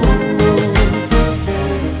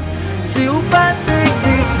 Si ou pas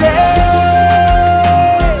t'exister,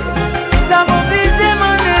 t'as obligé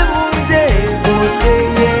mon démonter pour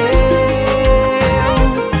créer.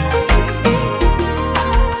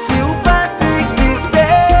 Si ou pas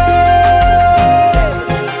t'exister,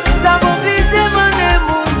 t'as obligé mon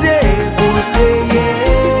démonter pour créer.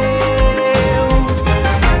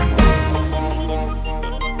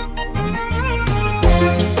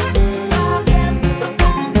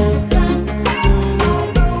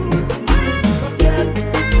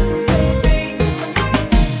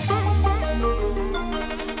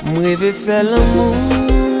 Je vais faire l'amour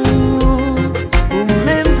ou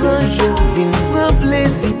même un jour vin prendre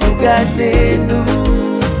plaisir pour garder nous.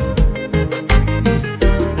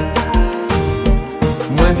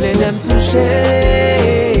 Moi je l'aime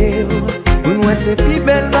toucher ou moi c'est plus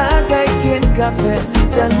belle bagaille qu'un café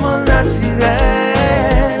tellement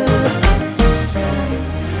naturel.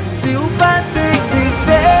 Si ou pas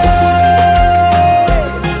t'exister,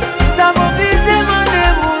 t'as obligé mon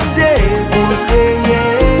démonter pour créer.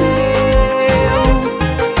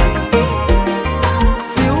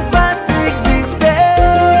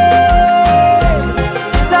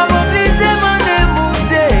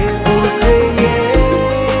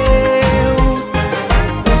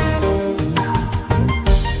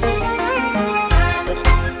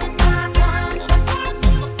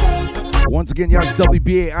 Once again, y'all, it's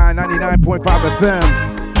WBAI 99.5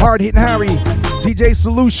 FM. Hard Hitting Harry, DJ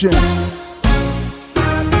Solution.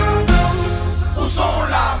 Où sont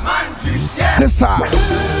la manne du ciel? C'est ça.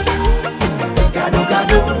 Cadeau,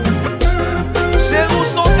 cadeau. Chez où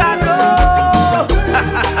son cadeau?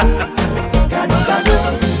 Cadeau, cadeau.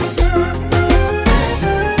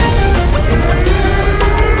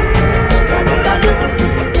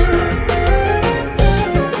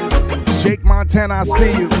 Jake Montana, I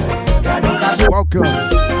see you. Welcome.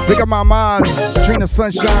 Big up my mods, Trina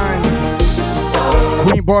Sunshine,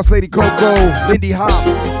 Queen Boss Lady Coco, Lindy Hop,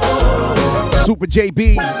 Super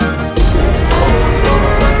JB.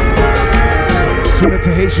 Tune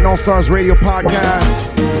into Haitian All Stars Radio Podcast.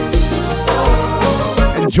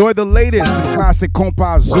 Enjoy the latest in classic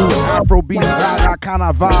compas, zoo, Afrobeat, Gaga,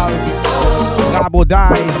 Carnaval, Gabo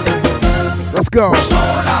Die. Let's go.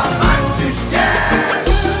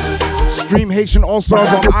 Stream Haitian All Stars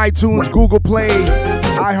on iTunes, Google Play,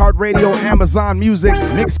 iHeartRadio, Amazon Music,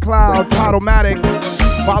 Mixcloud, Podomatic.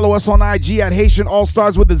 Follow us on IG at Haitian All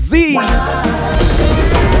Stars with a Z.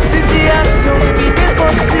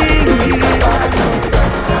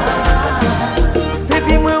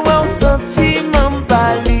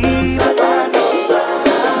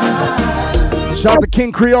 Shout out to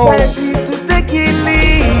King Creole,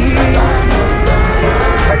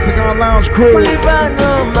 Hexagon Lounge crew.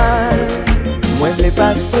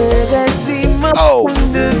 Oh.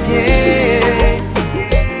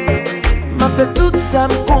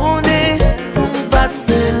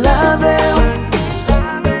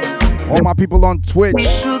 All my people on Twitch,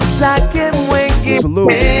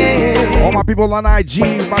 salute. All my people on IG,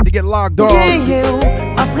 about to get logged on.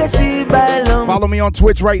 Follow me on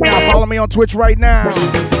Twitch right now. Follow me on Twitch right now.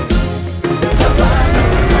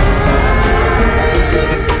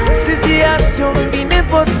 Situation qui n'est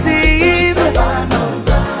possible.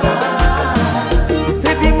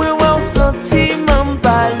 Depuis moi on sentiment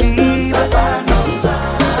pas libre.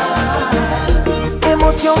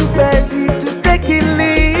 Émotion perdue, tout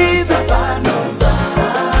équilibre. C'est pas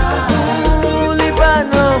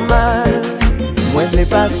normal. Moi les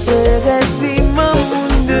passé respire mon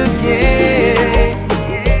monde bien.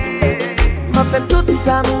 M'a fait tout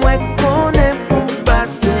ça moi connais pour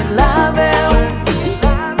passer la veille.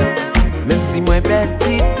 Même si moi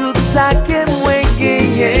petit tout ça que moi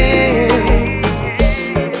gagné.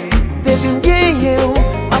 Devine gagné ou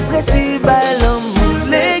apprécie ballon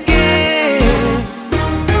légué.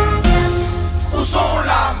 Où sont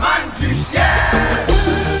la manne du ciel?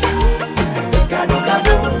 Cadeau,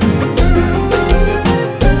 cadeau.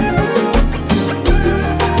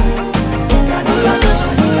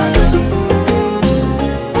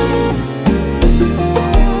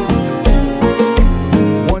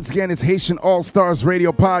 Again, it's Haitian All Stars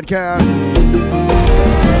Radio Podcast.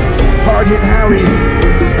 Hard Hitting Harry.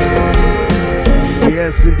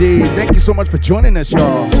 Yes, indeed. Thank you so much for joining us,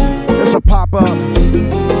 y'all. This will pop up.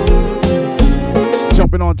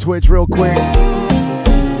 Jumping on Twitch real quick.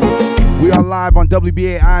 We are live on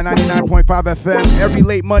WBAI 99.5 FM every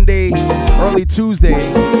late Monday, early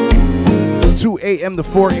Tuesday, 2 a.m. to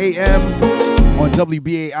 4 a.m. on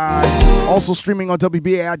WBAI. Also streaming on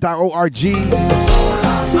WBAI.org.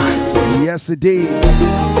 Yes, indeed.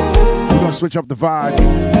 We're going to switch up the vibe.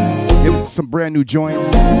 Give it some brand new joints.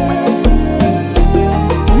 You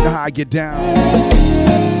know how I get down.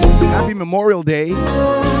 Happy Memorial Day.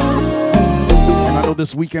 And I know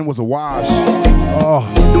this weekend was a wash. Oh.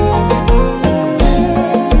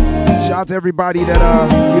 Shout out to everybody that,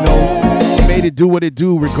 made it do what it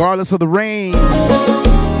do, regardless of the rain. It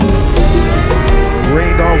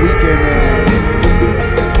rained all weekend, man.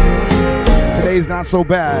 Today's not so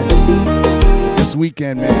bad. This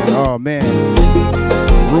weekend, man, oh man,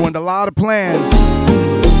 ruined a lot of plans.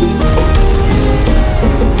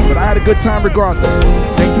 But I had a good time regardless.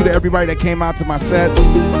 Thank you to everybody that came out to my sets,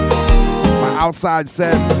 my outside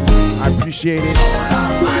sets. I appreciate it.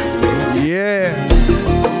 Yeah.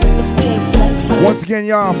 Once again,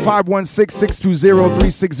 y'all,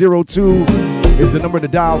 516-620-3602 is the number to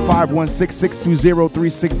dial.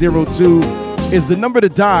 516-620-3602 is the number to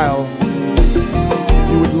dial.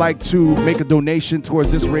 You would like to make a donation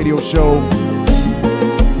towards this radio show,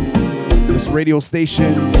 this radio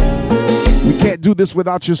station. We can't do this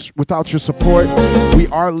without your support. We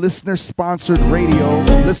are listener-sponsored radio.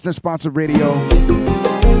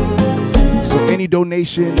 So any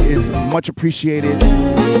donation is much appreciated.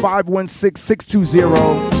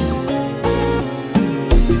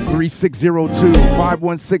 516-620-3602.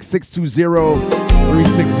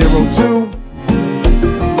 516-620-3602.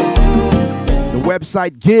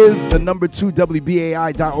 Website give the number 2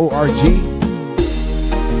 WBAI.org.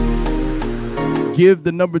 Give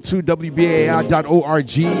the number to WBAI.org.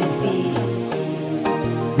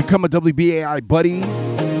 Become a WBAI buddy.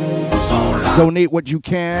 Donate what you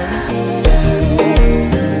can.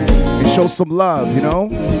 And show some love, you know?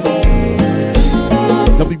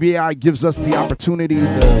 WBAI gives us the opportunity,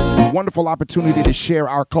 the wonderful opportunity to share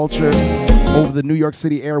our culture over the New York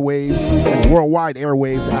City airwaves and worldwide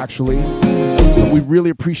airwaves, actually. So we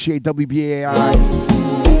really appreciate WBAI.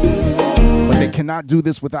 But they cannot do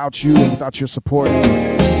this without you and without your support.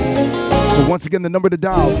 So once again, the number to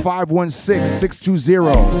dial,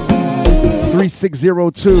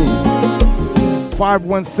 516-620-3602.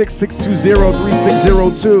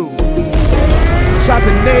 516-620-3602. Shout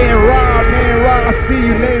to Nay and Rob. Nay and Rob, I see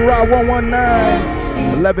you. Nay Rob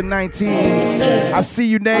 119-1119. I see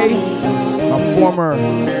you, Nay. My former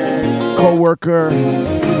co-worker.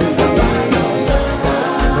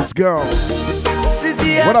 Let's go.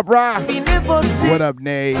 What up, Rob? What up,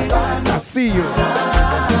 Nay? I see you.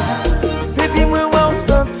 Baby, moi, on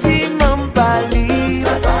senti m'en bali.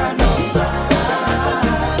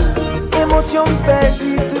 Émotion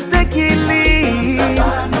perdue, tout équilibre.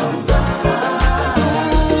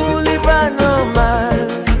 Pas normal.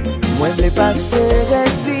 Moi, les passés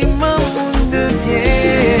restent vivement de bien.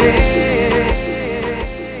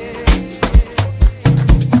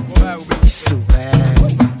 Ils s'ouvrent.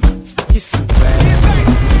 Ils s'ouvrent.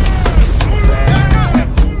 Ils s'ouvrent.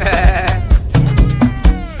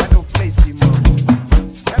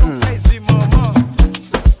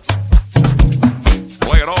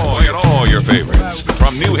 Play it all your favorites.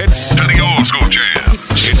 From new hits to the old school jams.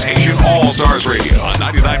 It's Haitian All Stars Radio on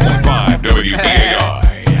 99.5 WBAI.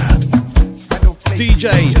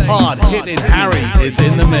 DJ Hard Hitting Harry is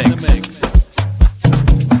in the mix.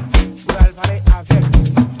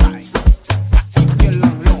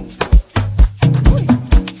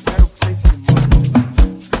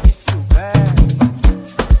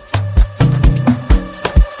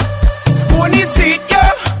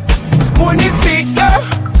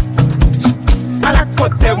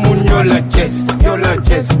 Yo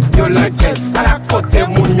la jazz, à la côté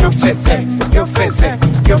moun yo faisait,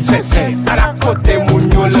 à la côté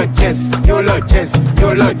moun yo la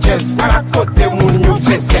jazz, à la côté moun yo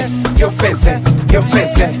faisait,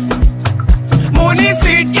 Moun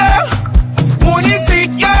ici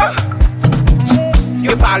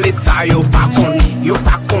yo parle ça yo pas connait, yo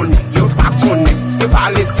parle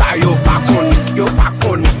ça yo pas connait,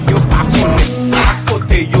 à la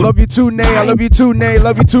côté yo. Love you too, Nay. I love you too, Nay.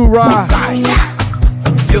 Love you too, Ra.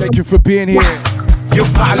 Thank you for being here. You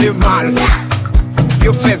parle mal.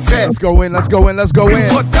 You faisais. Let's go in. Let's go in. Let's go in.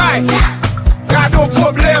 Y'a no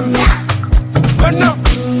problème. Maintenant,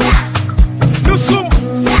 nous sommes.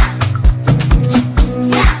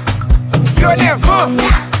 Yo les vents.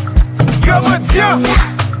 Yo me tiens.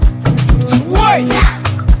 Ouais.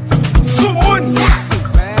 Soumoun.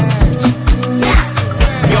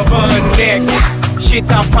 Yo bon nèg. J'ai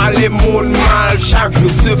t'as parlé moun mal chaque jour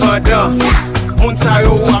cependant. Moun sa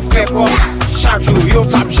yo a fait quoi? Chaque jour yo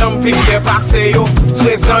pas jambe bien passé yo.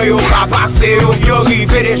 Présent yo pas passé yo. Yo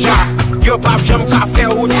rivé déjà. Yo pas jambe ka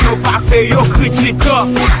faire route yo passé yo critique.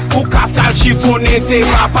 Ou ka sal chiffonné c'est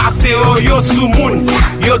pas passé yo. Yo sous moun.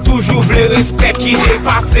 Yo toujours vle respect qui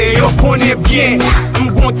dépassé yo. Connaît bien.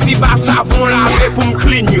 M'gon ti ba savon lavé pour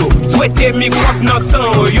m'clean yo. Ouete microbe nan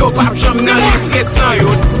sang yo. Yo pas jambe nan risque sang yo.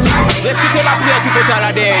 Récitez la prière qui peut à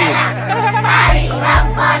la derrière.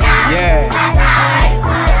 Yeah.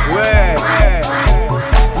 Ouais.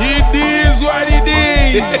 It is what it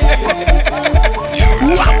is.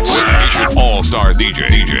 Haitian All Stars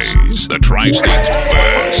DJs, the Tri-State's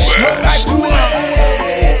best.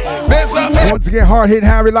 Once again, Hard Hitting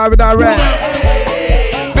Harry live and direct.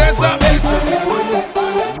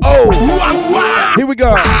 Oh, here we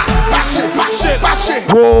go.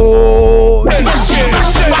 Whoa.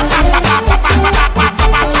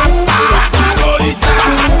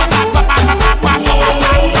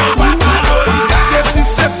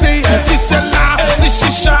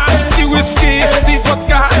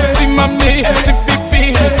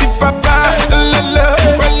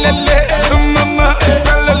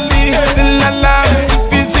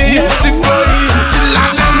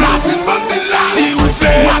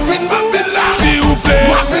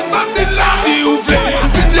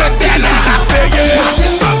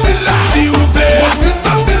 S'il vous plaît,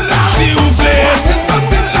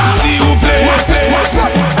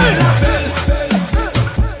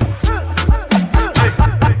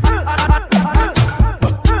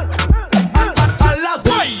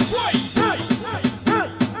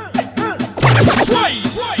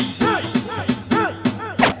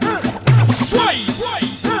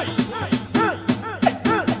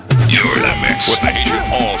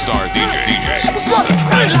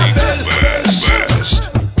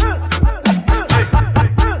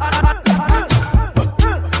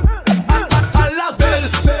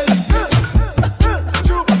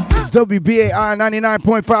 WBAI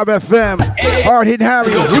 99.5 FM. Hard Hitting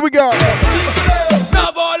Harry. Here we go.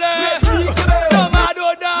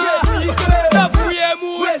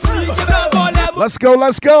 Let's go,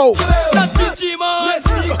 let's go. You're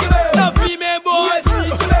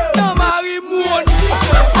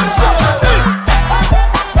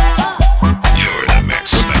in the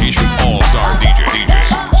mix with the Haitian All-Stars DJs,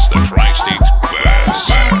 the Tri-State's best.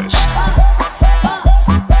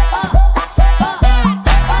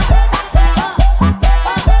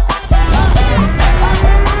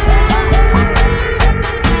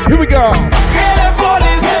 Here we go.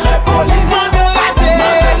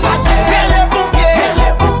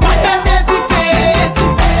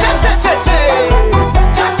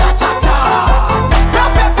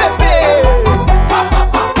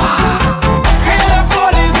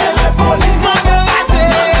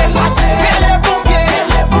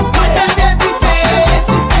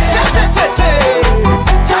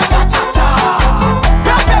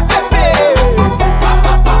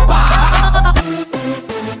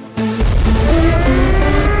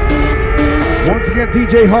 Once again,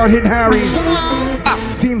 DJ Hard Hitting Harry,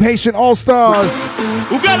 Team Haitian All-Stars.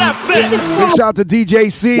 Big shout out to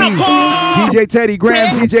DJ C, DJ Teddy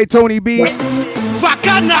Grams, DJ Tony Beats.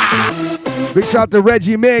 Big shout out to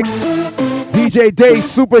Reggie Mix, DJ Day,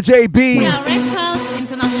 Super JB.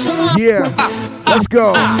 Yeah, let's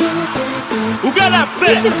go.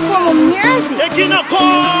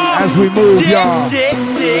 As we move, y'all.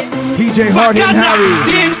 DJ Hard Hitting Harry.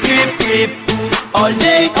 All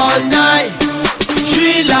day, all night.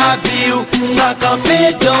 J'suis la vie sans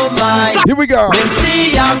camper dommage. Here we go. Même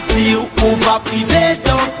si y'a petit ou pas privé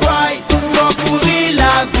don't cry. Faut courir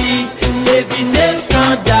la vie, éviter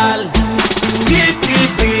scandale.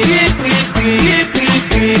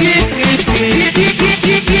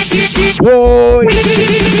 Boy.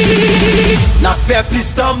 N'a fait plus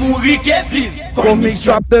temps mourir que vivre. Comix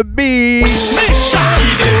drop the beat.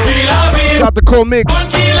 Shout out to Comix.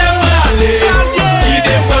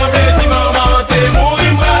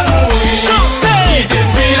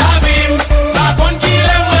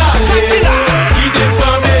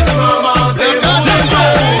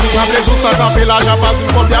 L'argent passe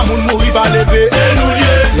combien moun mouri va lever.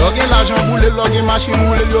 Login l'argent boule, login machine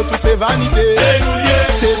moule, yo tout c'est vanité.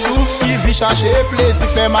 C'est souffle qui vit chercher plaisir,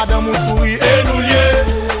 fait madame ou souris. Et nous lié,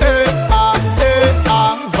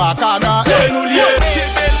 vacana. Et nous lié.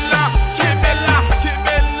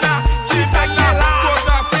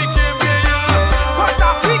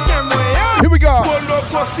 Here we go.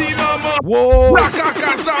 Whoa.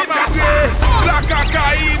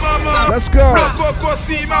 Let's go.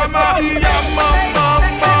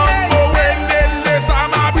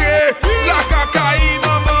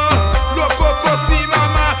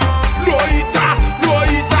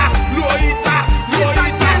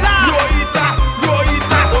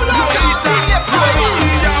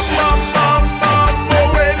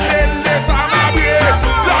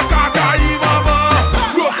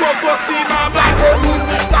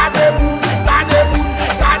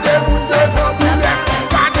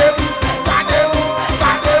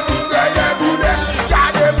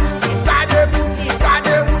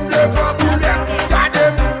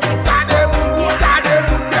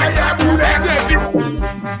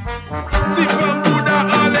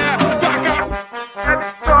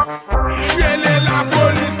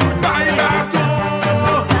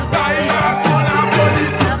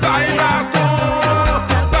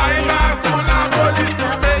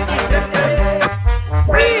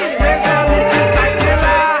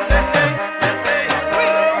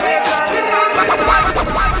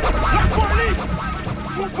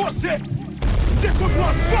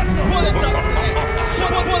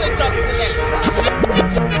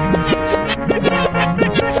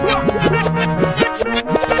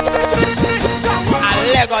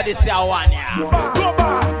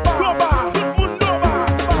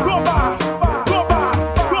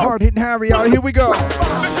 Hard Hitting Harry out. Here we go.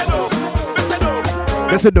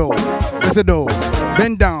 It's a door. It's a door.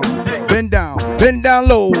 Bend down. Bend down. Bend down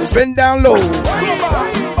low. Bend down low.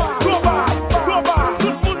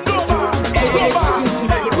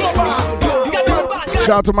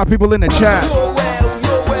 Shout out to my people in the chat.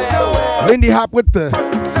 Lindy Hop with the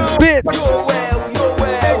bits.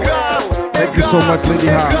 Thank you so much, Lindy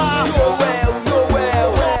Hop.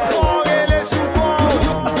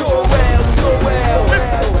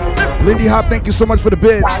 Lindy Hop, thank you so much for the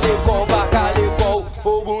bits.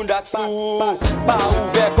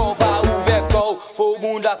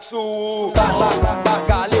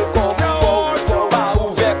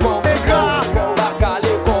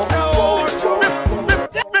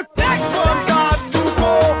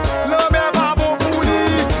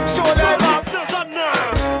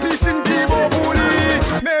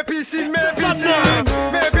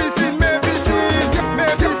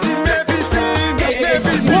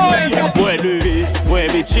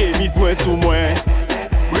 mis moi sous moi.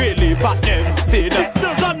 Really patem, c'est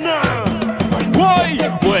dans zone. Woy,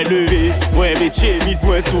 moi levé, moi métier mis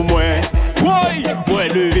moi sous moi. Woy, moi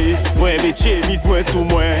levé, moi métier mis moi sous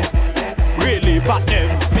moi. Really patem,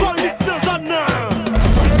 c'est dans zone.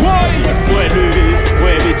 Woy, moi levé,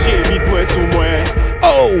 moi métier mis moi sous moi.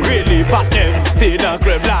 Oh, really patem, c'est dans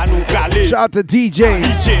club là nous caler. Shout out to DJ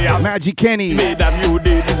Magic Kenny. Mesdames yo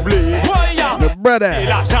dédoublé. The brother. Et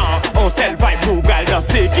l'argent, on s'est vibe pour gal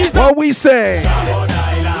danser. What we say?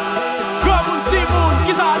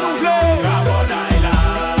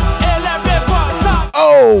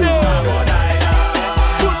 Oh!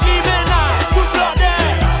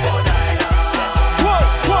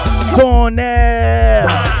 Tonnerre!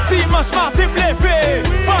 Dimanche matin bleffé,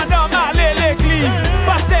 pendant m'aller l'église.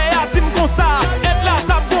 Pasteur a dit comme ça, et là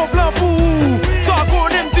ça me plan pour. Soit qu'on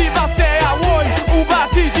aime dit pasteur a woy, ou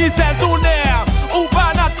bâti Gisèle Tonnerre, ou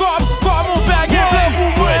pas n'a comme on fait guerre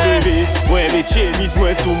pour moi. Ouais, métier, mise moi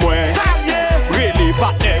sous moi. Really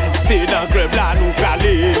patem, c'est dans le club là nous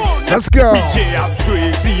caler. Let's go. DJ a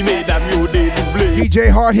joué, si mesdames yo dédoublé. DJ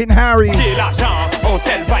Hard Hitting Harry. J'ai l'argent, on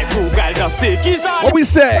s'est vibe pour gal danser. Qui ça? What we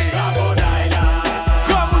say?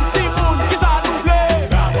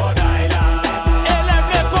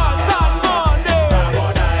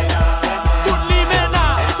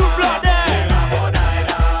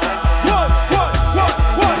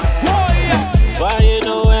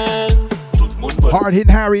 Hard Hitting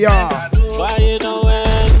Harry are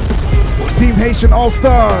Team Haitian All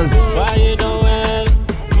Stars.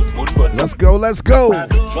 Let's go, let's go.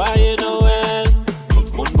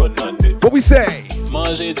 What we say?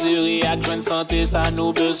 Manger du riz avec bonne santé, ça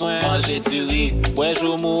nous besoin. Manger du riz, ouais,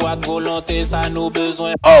 joumou avec volonté, ça nous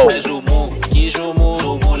besoin. Oh! Ouais, joumou, qui joumou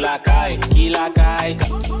la caille, qui la caille.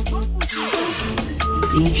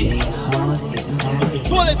 DJ Hard Hitting Harry.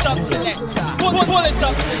 Pull it up, selector. Pull it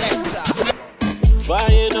up, selector.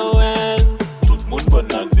 Joyeux Noël, tout le monde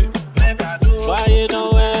bonne année. Joyeux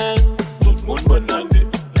Noël, tout le monde bonne année.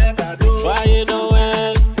 Joyeux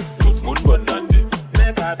Noël, tout le monde bonne année.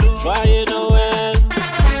 Joyeux Noël, tout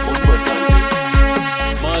le monde bonne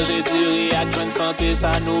année. Manger du riz avec bonne santé,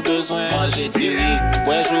 ça nous besoin. Manger du riz,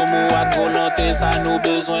 ouais, joumou avec volonté, ça nous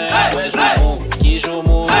besoin. Ouais, joumou, qui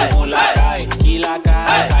joumou la caille, qui la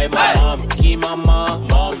caille. Caille maman,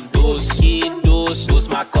 maman douce, qui douce, douce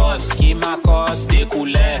ma cosse, qui ma cosse, des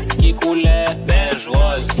couleurs, qui coulait, beige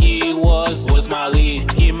rose, qui rose Marie,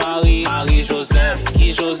 qui Marie, Marie-Joseph,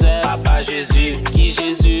 qui Joseph, Papa Jésus, qui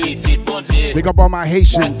Jésus, petit bon Dieu. Big up all my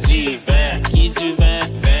Haitians. Du vin, qui du vin,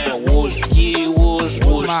 vin rouge, qui rouge,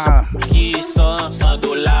 qui $100.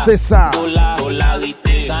 C'est ça.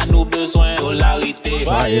 Dollarité, ça nous besoin, dollarité.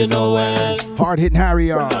 Joyeux Noël. Hard Hitting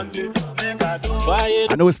Harry are.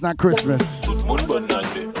 I know it's not Christmas,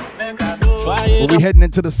 but we heading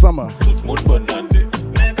into the summer.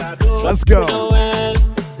 Let's go.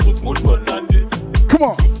 Come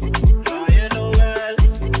on.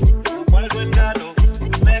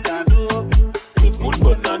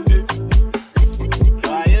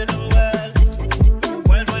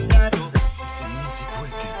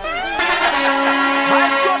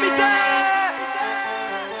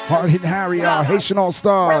 Hard Hitting Harry are Haitian All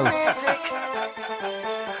Stars.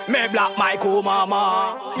 Me black Michael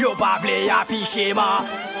mama, yo pa vle affiche ma.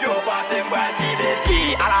 Yo pa se mwa ti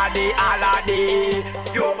beti, alade,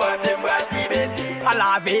 yo pa se mwa ti beti.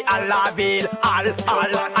 Alave, alade,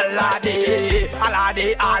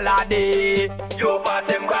 yo pa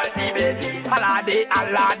se mwa ti beti. Alade,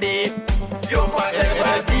 yo pa se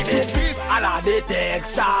mwa ti beti. Alade tek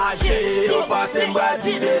chargé, yo pa se mwa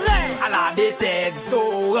ti beti. Alade tek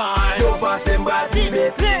zoran, yo pa se mwa ti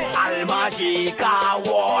beti. Al manger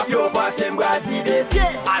kawa, yo pa se mwa ti beti.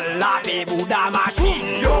 Al lave bouda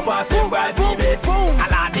machine, yo pa se mwa ti beti.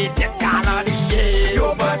 Alade tek calendrier,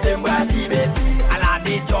 yo pa se mwa ti beti.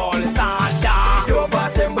 Alade jol sandal, yo pa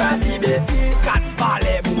se mwa ti beti. Kat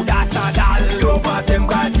vale bouda sandal, yo pa se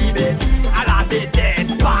mwa ti beti. Alade tek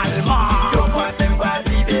palma, yo pa se mwa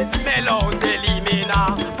ti beti. Melon elimina,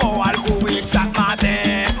 faut al courir chaque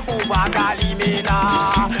matin, ou pas calimena.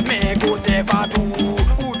 Mais go c'est tout,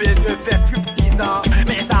 ou besoin faire striptease,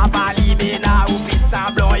 mais ça pas limena, ou pis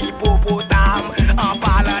semblant hippopotame. En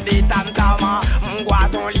parlant des tam-tam,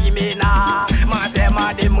 m'goison limena, m'en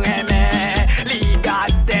de m'remen, liga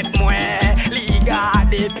tête moins, liga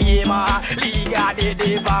des pieds ma, liga des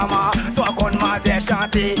devant ma, soit qu'on m'a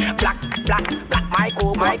chanté, black,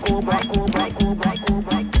 Michael.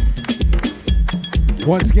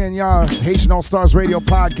 Once again, y'all, Haitian All Stars Radio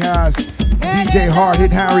Podcast. DJ Hard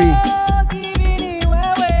Hitting Harry.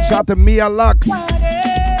 Shout out to Mia Lux.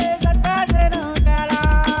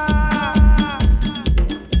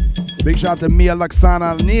 Big shout out to Mia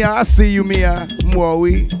Laksana. Nia, I see you, Mia.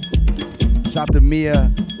 Mwawi. Shout out to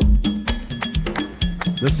Mia.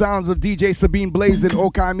 The sounds of DJ Sabine Blaze and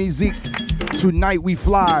Okai Music. Tonight we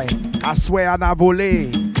fly. I swear I na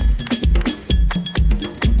volé.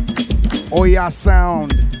 Oya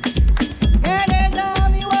sound.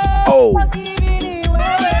 Oh.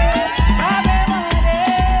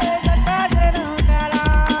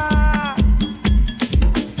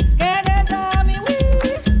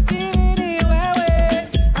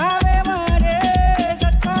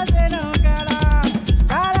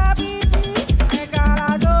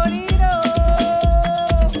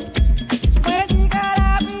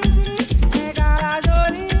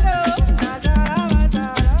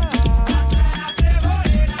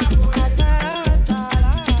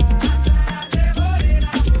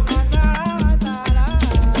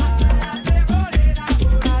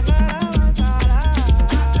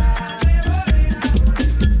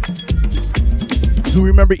 Do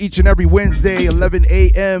remember each and every Wednesday, 11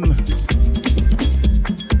 a.m.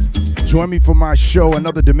 Join me for my show,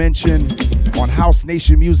 Another Dimension, on House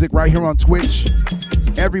Nation Music right here on Twitch.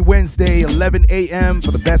 Every Wednesday, 11 a.m.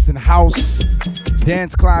 for the best in house,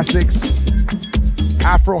 dance classics,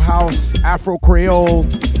 Afro house, Afro Creole,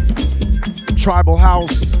 tribal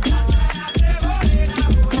house.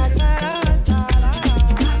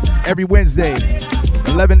 Every Wednesday,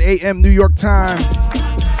 11 a.m. New York time.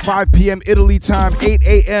 5 p.m. Italy time, 8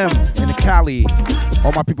 a.m. in Cali.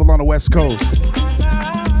 All my people on the West Coast.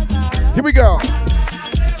 Here we go.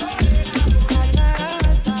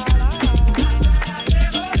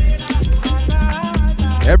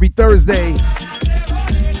 Every Thursday,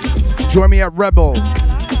 join me at Rebel,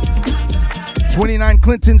 29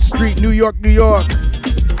 Clinton Street, New York, New York,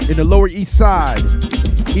 in the Lower East Side.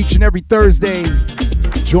 Each and every Thursday,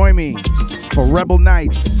 join me for Rebel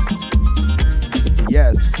Nights.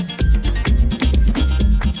 Yes.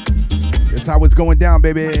 That's how it's going down,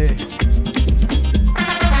 baby.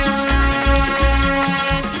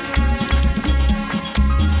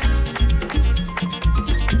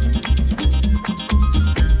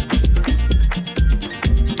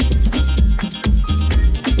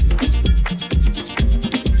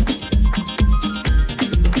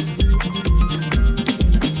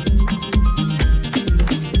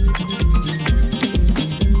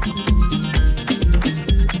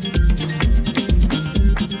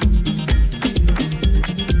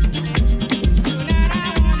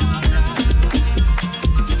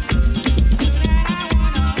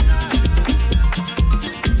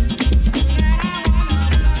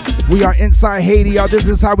 We are inside Haiti, y'all. This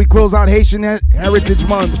is how we close out Haitian Heritage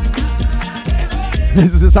Month.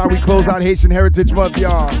 This is how we close out Haitian Heritage Month,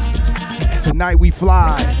 y'all. Tonight we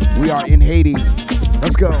fly. We are in Haiti.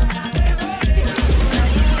 Let's go.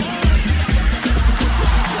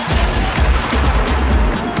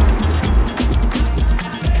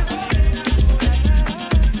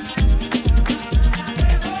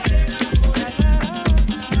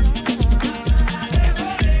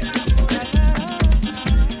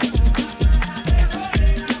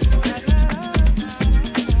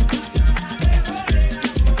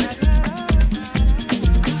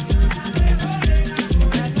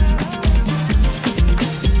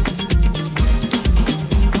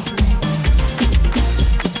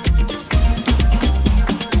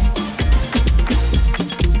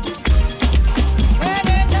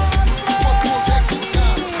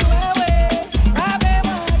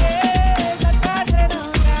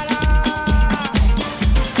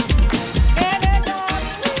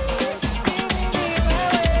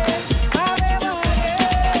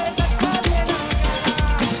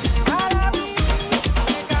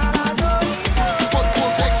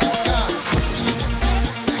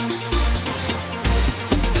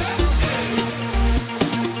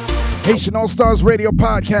 Haitian All Stars Radio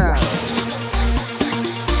Podcast.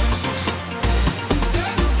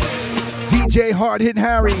 DJ Hard Hitting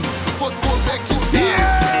Harry.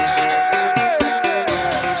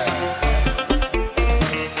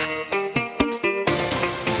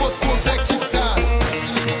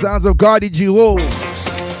 Sounds of Gardy Giro.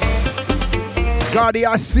 Gardy,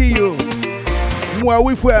 I see you. Where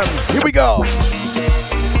we from? Here we go.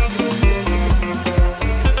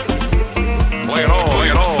 Play it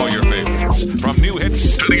all your favorites. From new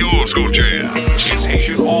hits to the old school jams. It's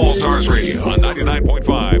Haitian All Stars Radio on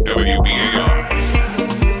 99.5 WBAR.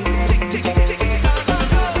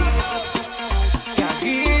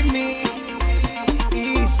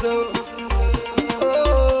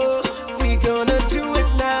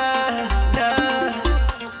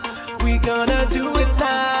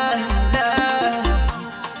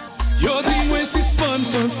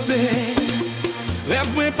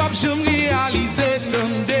 j'aime réaliser ton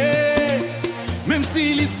dé. Même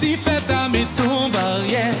si l'ici fait à mes ton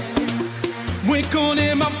barrière. Moi qu'on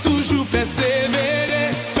est m'a toujours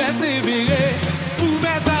persévérer, persévérer. Pour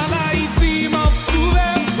mettre à l'Haïti m'a trouvé.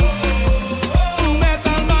 Pour mettre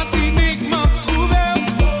à Martinique m'a trouvé.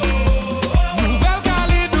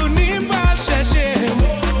 Nouvelle-Calédonie m'a cherché.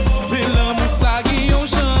 Mais l'amour ça qui ont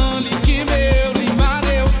gens, li qui me, li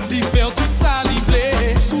maré, li faire tout ça, li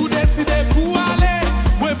plaît. Sous décidé pour aller,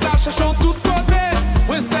 moi pas chercher tout côté.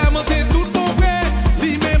 Moi c'est monter tout bon vrai,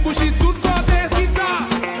 li même bouger tout côté.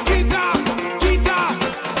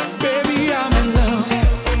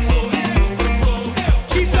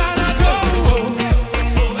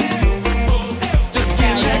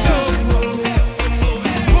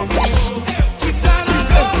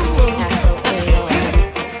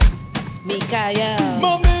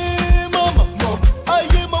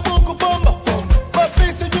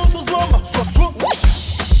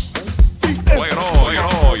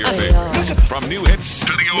 From new hits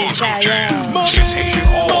to the old school jam. It's Haitian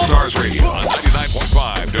All Stars Radio on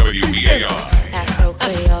 99.5 WBAI. Afro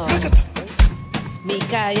Creole.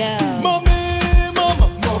 Mikael.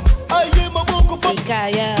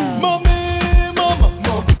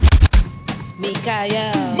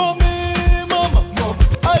 Mikael.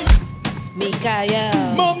 Mikael.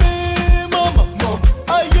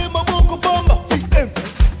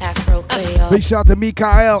 Afro Creole. Big shout to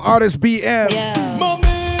Mikael, artist BM.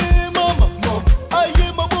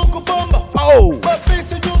 Oh.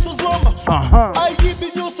 Uh-huh.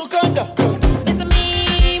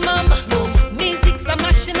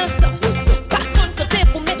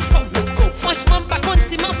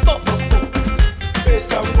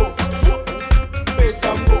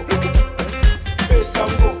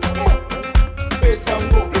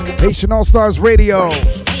 Haitian All Stars Radio.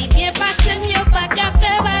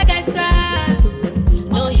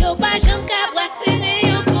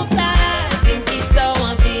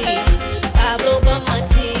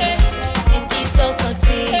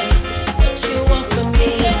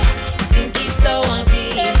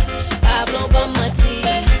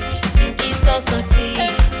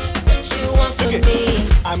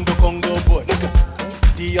 I'm the Congo boy.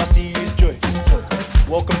 DRC is joy.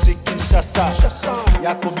 Welcome to Kinshasa.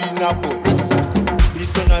 Yakobina boy.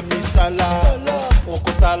 Bisona misala.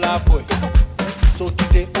 Oko sala boy. So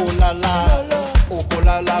today oh la la. Oko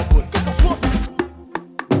la la boy.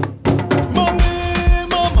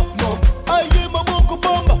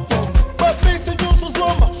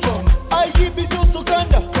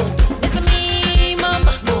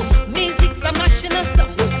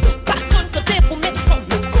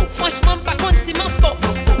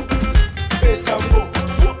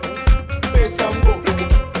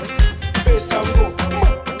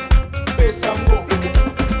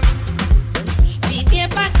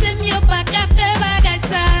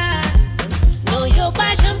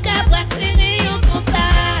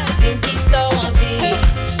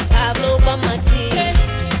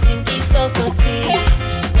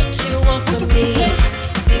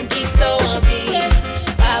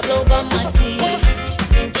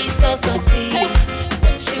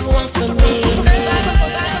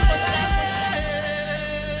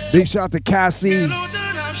 Big shout to Cassie.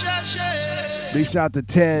 Big shout to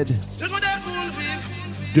Ted.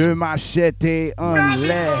 Deux machetes en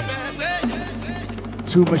l'air.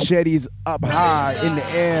 Two machetes up high in the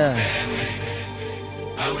air.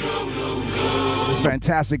 This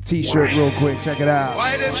fantastic t-shirt real quick. Check it out.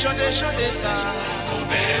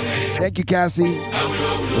 Thank you, Cassie.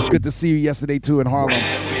 It was good to see you yesterday too in Harlem.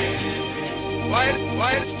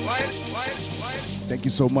 Thank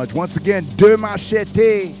you so much. Once again, deux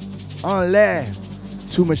machetes en l'air.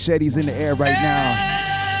 Two machetes in the air right now.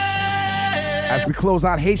 As we close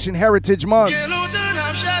out Haitian Heritage Month. You're in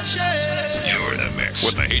the mix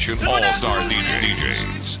with the Haitian All Stars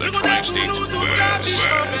DJs, the Tri-State's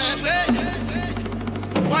best.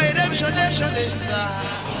 Why them chanter ça?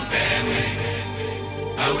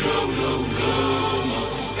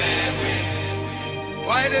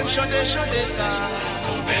 Why them chanter ça?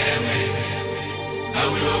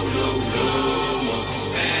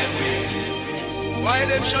 Why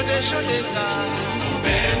them chanter ça?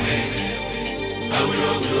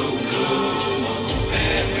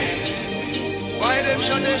 Why them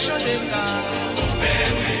chanter ça?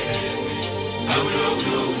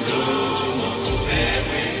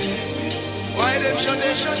 Why them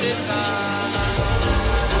chanter ça?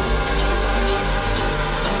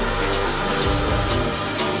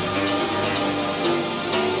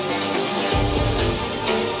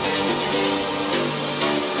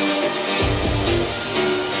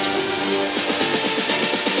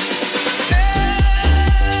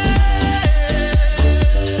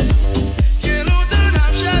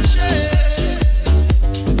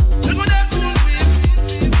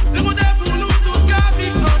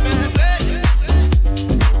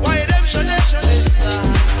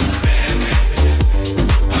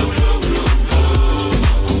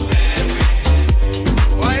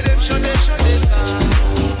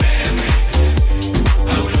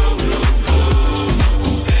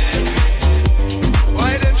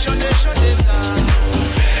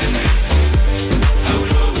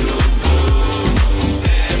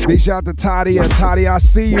 Big shout out to Tadia. Tadia, I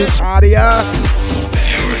see you, Tadia.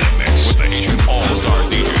 You're in the mix with the Haitian All-Stars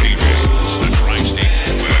DJs, the Tri-States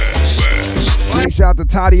Best. Big shout out to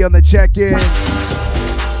Tadia on the check-in.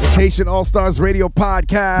 The Haitian All-Stars Radio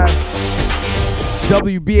Podcast.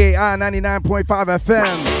 WBAI 99.5 FM.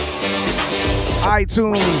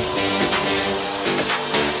 iTunes.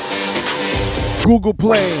 Google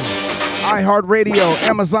Play. iHeartRadio.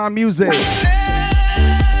 Amazon Music.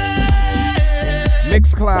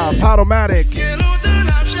 Mixcloud, Podomatic,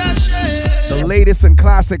 the latest and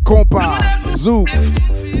classic compa, Zouk,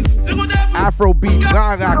 Afrobeat,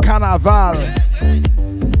 Raga, Carnaval.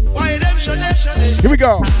 Here we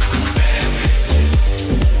go.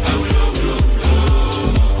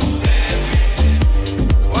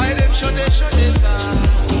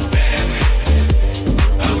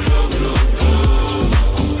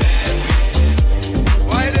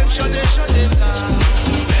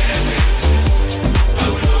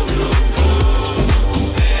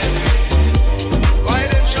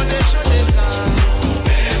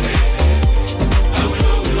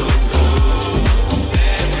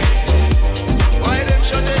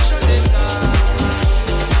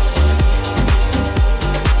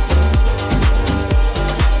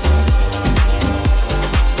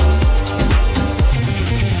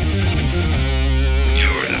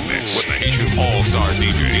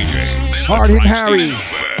 Hard Hit Harry.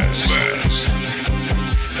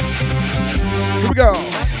 Here we go.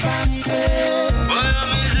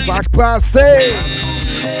 Sac Passe.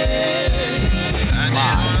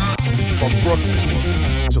 Live from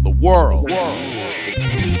Brooklyn to the world. It's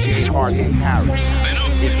DJ Hard Hit Harry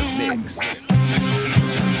in the mix.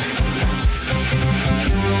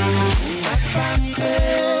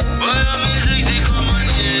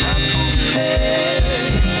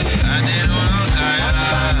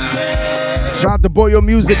 Shout out to Boyo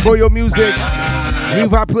Music, Boyo Music.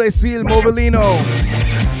 Viva Placil, Movelino.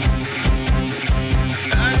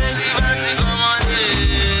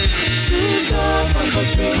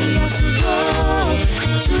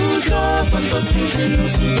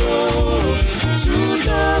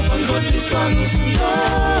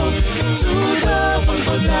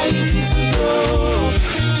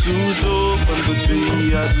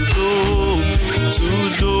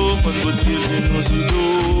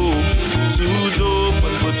 Sudo,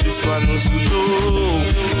 pan bot l'histoire no sudo.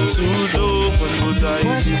 Sudo, pan bot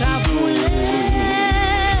Haïti sudo.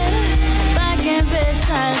 Pa kembe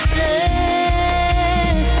salte,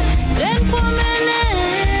 gren pou mene,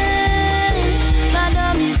 pa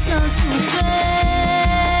dormi sans soupe.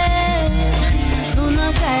 Nou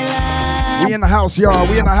nan kaila. We in the house, y'all.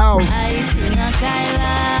 We in the house. Haïti nan kaila.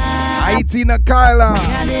 Haïti nan kaila.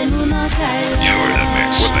 Gade nou nan kaila. You're in the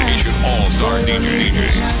mix with the Haitian All-Star DJs,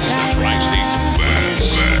 the Tri-States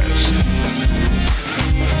Best.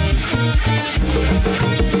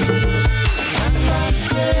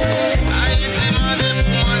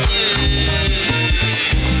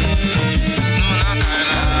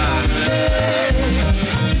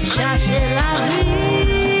 Chercher la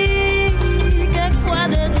vie, quelquefois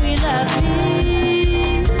détruit la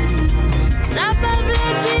vie. Ça peut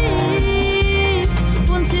plaisir,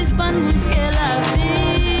 pour ne suspendre brusquer la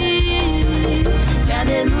vie.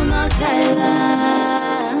 Gardez-nous dans Kaila,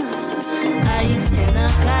 Haïtien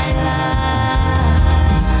dans Kaila.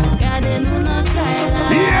 Gardez-nous dans Kaila,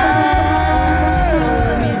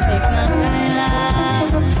 musique dans Kaila.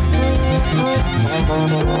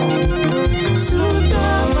 Sudo,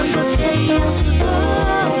 quando tenho sudo.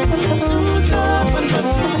 Sudo, quando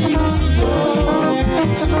tenho sudo.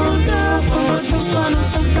 Sudo, quando estou no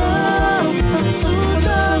sudo.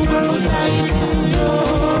 Sudo, quando Haiti sudo.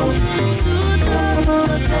 Sudo,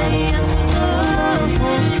 quando tenho sudo.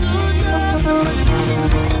 Sudo, quando tenho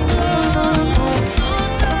sudo.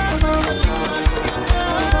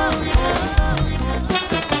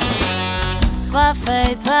 Trois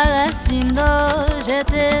feuilles, trois racines d'eau, je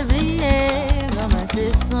t'ai brillé, maman t'ai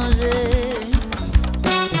songé.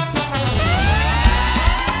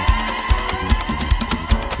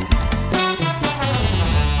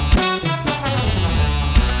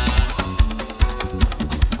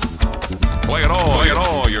 Play it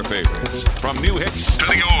all your favorites. From new hits to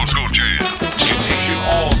the old school jam. It's Haitian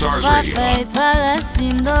All-Stars Trois Radio. feuilles, trois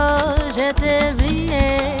racines d'eau, je t'ai brillé,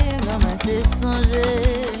 maman t'ai songé.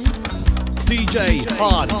 DJ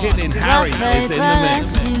Hard Hitting Harry is in the mix.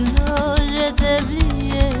 Je t'ai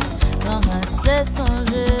brillé, maman s'est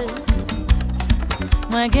songé.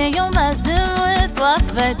 Moi qui yon passé, moi trois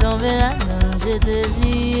feuilles tombées là-dedans, je t'ai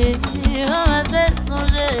brillé, maman s'est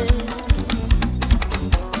songé.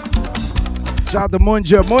 Shout out to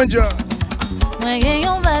Munja, Munja.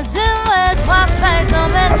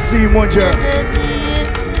 I see you, Monja.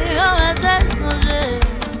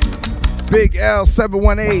 Big L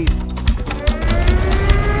 718.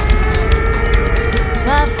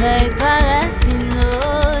 Parfait, Paracino,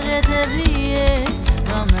 je t'ai oublié,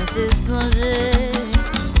 ramassé songer.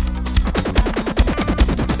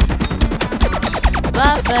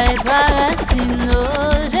 Parfait, Paracino,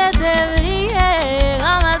 je t'ai oublié,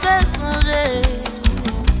 ramassé songer.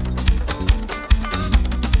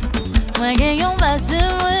 Moi, gagnons passé,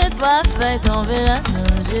 moi, parfait, tombé là, non,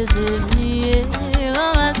 je t'ai oublié,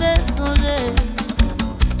 ramassé songer.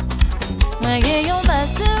 Moi, gagnons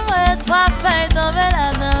passé, moi, parfait, tombé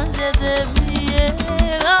là-dedans, je t'ai oublié,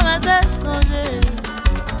 ramassé songer.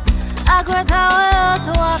 À quoi t'as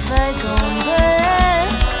toi fait tomber,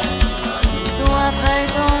 toi fait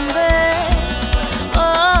tomber, oh,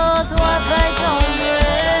 toi fait tomber.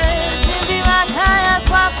 Tu vis ma caille,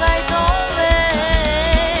 toi fait tomber,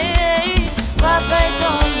 toi fait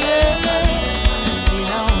tomber.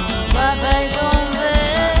 Dis-non, toi fait tomber,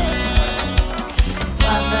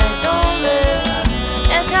 toi fait tomber.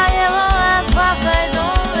 Est-ce qu'il y a un toi fait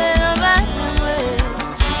tomber, non, bah,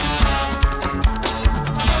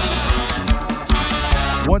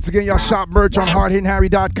 Once again, y'all shop merch on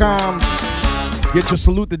hardhittingharry.com. Get your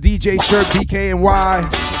Salute the DJ shirt, BKNY,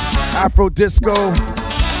 Afro Disco.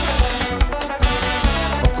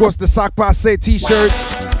 Of course, the Sock Passe t-shirts.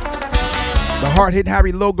 The Hard Hitting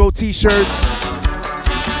Harry logo t-shirts.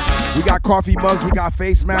 We got coffee mugs, we got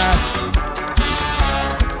face masks.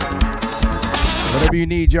 Whatever you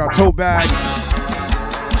need, y'all. Tote bags.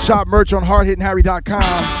 Shop merch on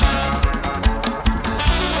hardhittingharry.com.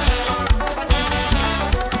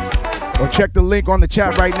 Or check the link on the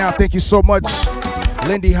chat right now. Thank you so much.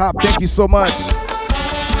 Lindy Hop, thank you so much.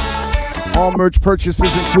 All merch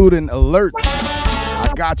purchases including alerts.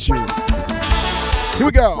 I got you. Here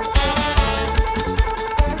we go.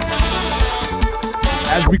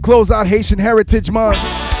 As we close out Haitian Heritage Month,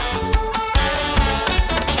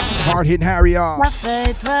 Hard Hitting Harry off.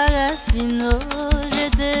 Parfait, Paracino, je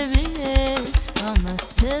t'ai oublié,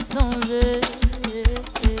 ramassé songer.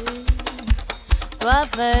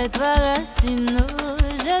 Parfait, Paracino,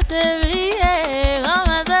 je t'ai oublié,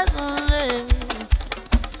 ramassé songer.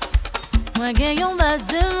 Moi, gagnons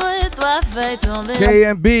basé, moi, toi, fait tomber.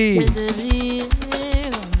 KMB. Je t'ai oublié,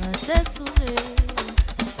 ramassé songer.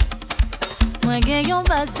 Moi, gagnons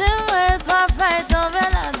basé, moi, toi, fait tomber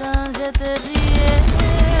là-dedans. Je t'ai oublié,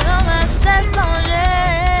 ramassé songer.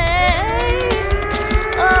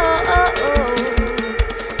 Oh, oh, oh.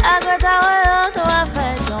 À quoi t'as toi,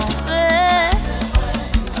 fait tomber.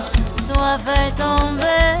 Toi, fait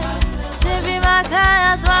tomber. C'est vie ma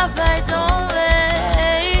caille, toi, fait tomber.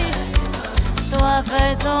 Toi,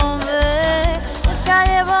 fait tomber.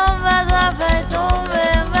 Escalier bombe, toi, fait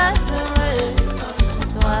tomber.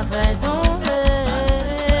 Toi, fait tomber.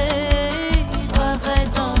 Toi, fait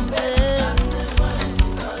tomber.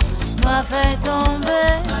 Toi, fait tomber.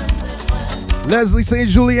 Leslie St.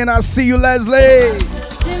 Julian, I see you, Leslie.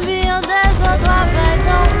 Tu me vis en désordre, toi, fait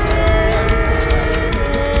tomber.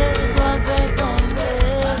 Toi, fait tomber.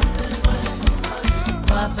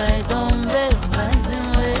 Toi, fait tomber.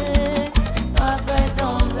 Toi, fait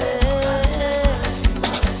tomber.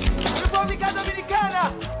 República Dominicana.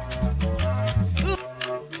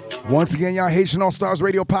 Once again, y'all Haitian All Stars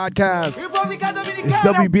Radio Podcast. República It's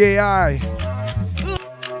Dominicana. WBAI.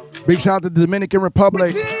 Big shout out to the Dominican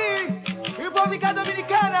Republic. República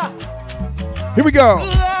Dominicana. Here we go.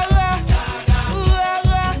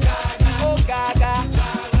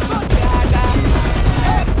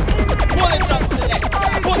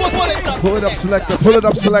 Pull it up, selector. Pull it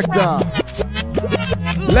up, selector.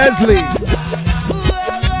 Leslie.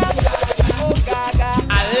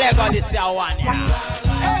 Lego this year one, yeah.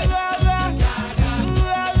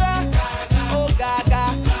 Oh gaga,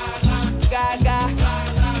 gaga,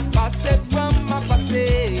 passe fama, passe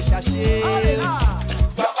chercher.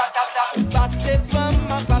 Passe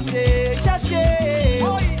fama, passe chercher.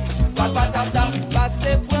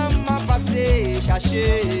 Passe fama, passe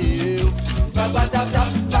chercher.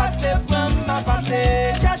 Passe fama, passe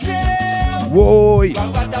chercher. Whoa.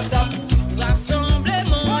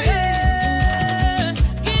 Rassemblement, yeah.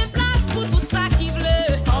 Qui place pour tout ça qui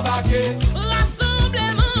veut. Embarqué.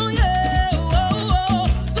 Rassemblement, yeah. Oh, oh, oh.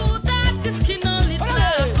 Tout artiste qui n'en lit pas.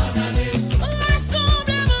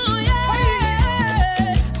 Rassemblement,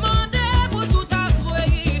 yeah. Mandez pour tout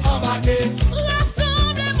assoyer. Embarqué.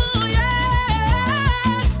 Rassemblement,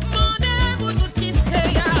 yeah. Mandez pour tout qui se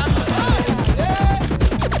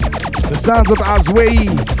The sounds of Azwei.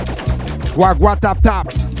 Guaguatap Tap.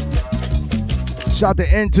 Shout to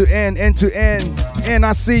end to end, end to end. And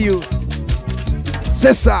I see you.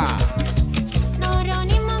 César. Nos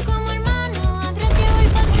reunimos como hermanos, atractivo el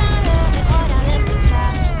pasado, hora de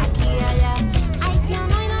empezar. Aquí y allá,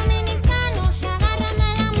 haitiano y dominicano se agarran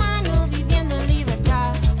de la mano, viviendo en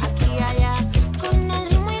libertad. Aquí y allá, con el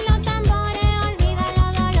ritmo y los tambores, olvida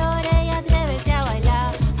los dolores y atrévete a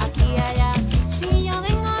bailar. Aquí y allá, si yo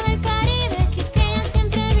vengo del Caribe, Quisqueya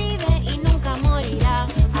siempre vive y nunca morirá.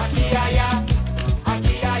 Aquí y allá,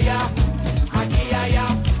 aquí y allá, aquí y allá,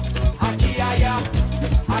 aquí y allá.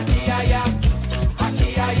 Aquí allá,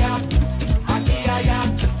 aquí allá, aquí allá,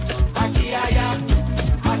 aquí allá,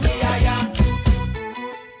 aquí allá.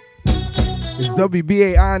 It's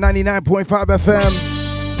WBAI 99.5 FM.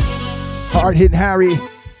 Hard Hitting Harry.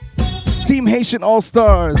 Team Haitian All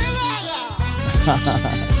Stars.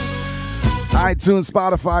 iTunes,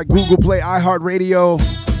 Spotify, Google Play, iHeartRadio.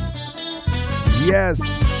 Yes.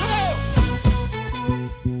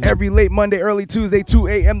 Every late Monday, early Tuesday, 2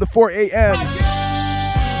 a.m. to 4 a.m.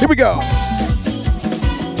 Here we go.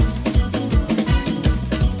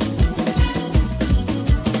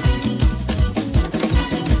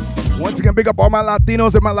 Once again, big up all my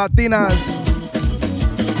Latinos and my Latinas.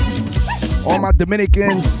 All my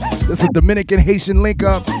Dominicans. This is a Dominican Haitian link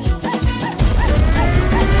up.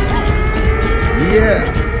 Yeah.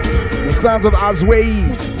 The sounds of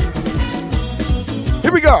Azwei.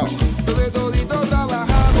 Here we go.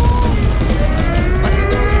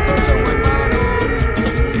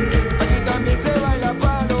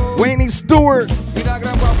 Wayne Stewart,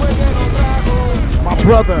 my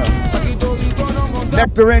brother,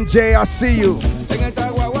 Nectar NJ, I see you.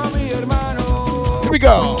 Here we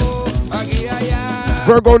go.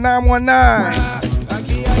 Virgo 919.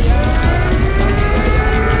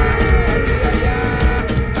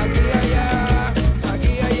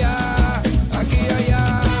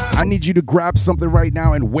 I need you to grab something right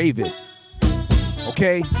now and wave it.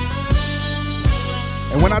 Okay?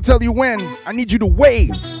 And when I tell you when, I need you to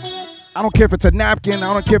wave. I don't care if it's a napkin.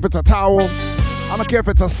 I don't care if it's a towel. I don't care if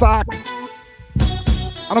it's a sock.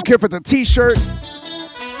 I don't care if it's a t-shirt.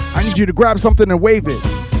 I need you to grab something and wave it.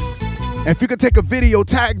 And if you could take a video,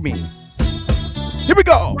 tag me. Here we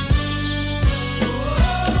go.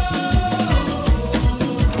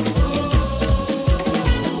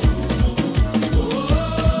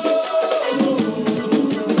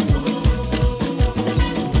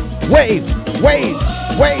 Wave, wave,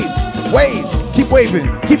 wave, wave. Keep waving,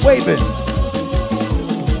 keep waving.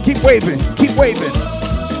 Keep waving, keep waving.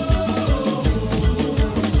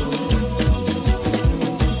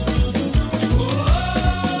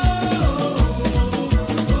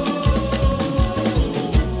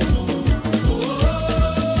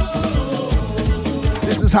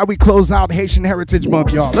 This is how we close out Haitian Heritage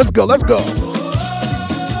Month, y'all. Let's go, let's go.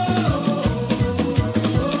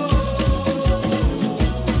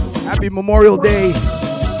 Happy Memorial Day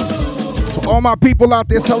to all my people out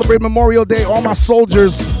there celebrating Memorial Day, all my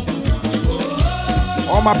soldiers,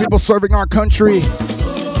 all my people serving our country,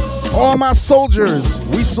 all my soldiers,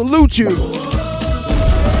 we salute you.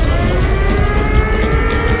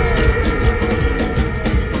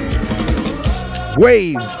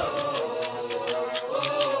 Wave.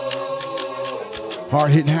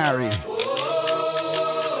 Hard Hitting Harry.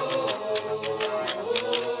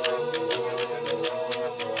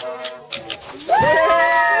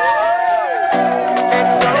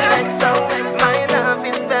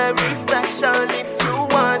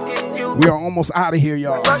 We are almost out of here,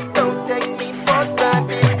 y'all. We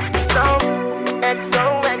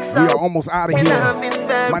are almost out of here.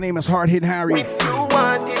 My name is Hard Hitting Harry.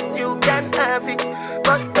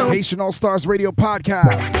 Haitian All Stars Radio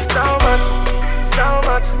Podcast. So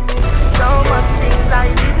much things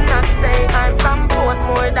I did not say. I'm from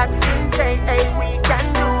Portmore, that's in J.A. We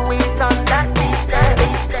can do it on that beach there.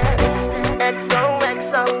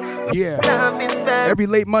 XOXO. Yeah. Every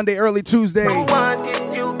late Monday, early Tuesday.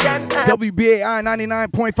 WBAI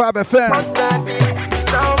 99.5 FM.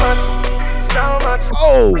 So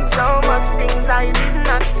much things I did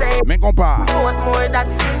not say. Portmore,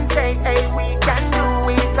 that's in J.A. We can do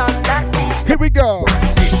it on that beach. Here we go.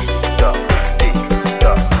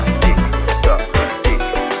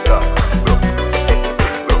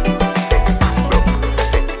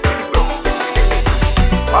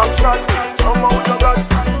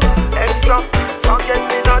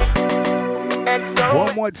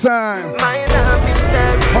 One more time.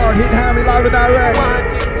 Hard Hitting Harry live and direct.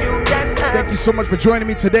 Thank you so much for joining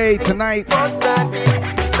me today, tonight.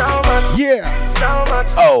 Yeah. So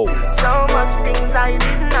much things I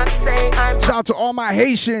did not say. Shout out to all my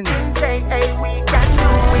Haitians. J.A. We can do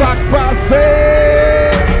Sac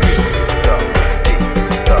Passe.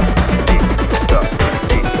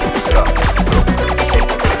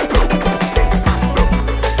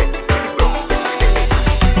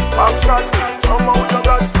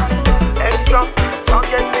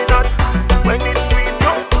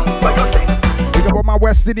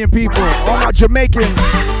 West Indian people, all my Jamaicans,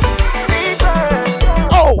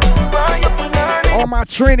 oh, all my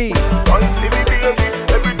Trini,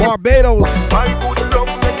 Barbados,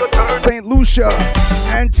 St. Lucia,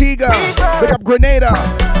 Antigua, big up Grenada,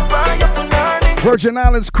 Virgin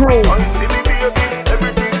Islands crew,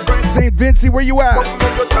 St. Vincent, where you at?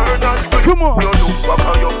 Come on.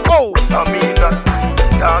 Oh.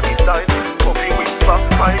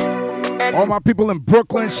 All my people in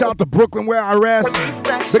Brooklyn, shout to Brooklyn where I rest.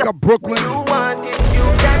 Big up Brooklyn. All my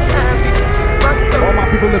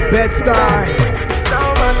people in Bed-Stuy,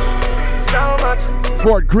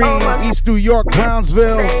 Fort Greene, East New York,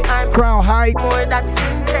 Brownsville, Crown Heights,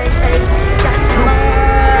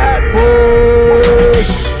 Flatbush.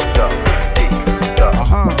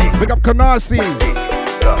 Big up Canarsie,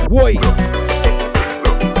 Woy.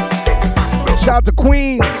 Shout out to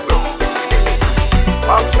Queens.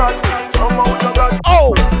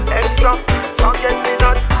 Oh! Extra, forget me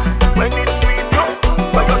not. When it's sweet,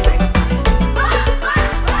 what you say?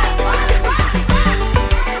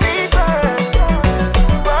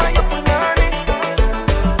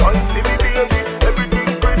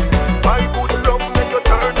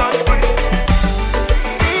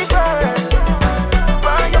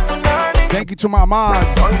 Thank you to my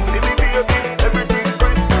mods.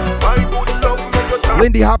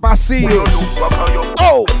 Lindy Hop, I see you.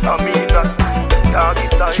 Oh!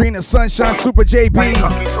 Trina Sunshine, Super JB.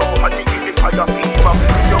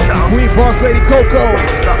 Queen Boss Lady Coco.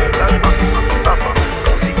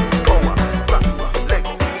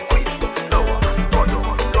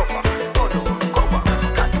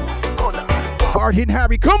 Hard hitting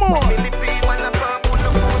Harry, come on!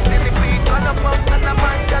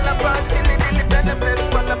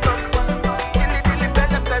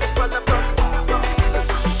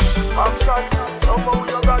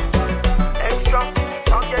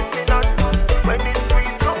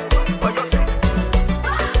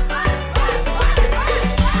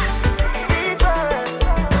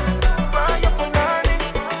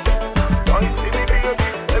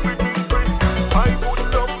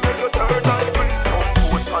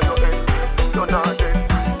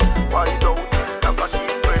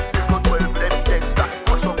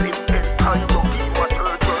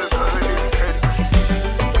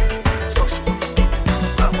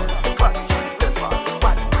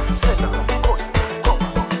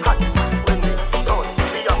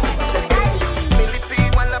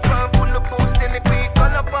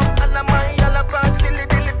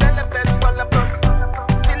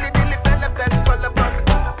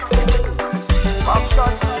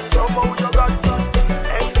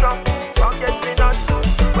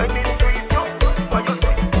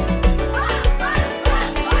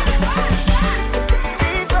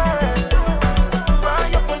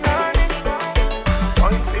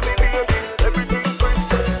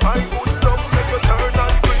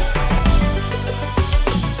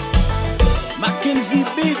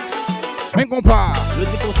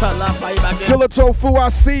 Killer Tofu, I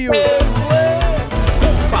see you.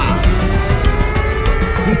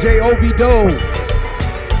 DJ Ovido.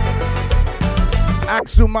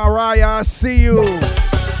 Axu Mariah, I see you.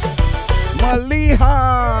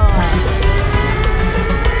 Maliha.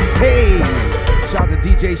 Hey. Shout out to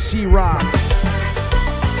DJ She-Rock.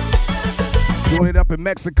 Doing it up in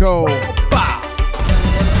Mexico.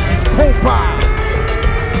 Compa.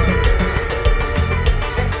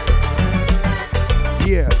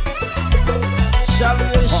 Yeah.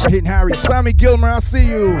 Hard hitting Harry. Sammy Gilmer, I see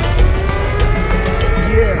you.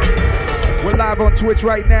 Yeah. We're live on Twitch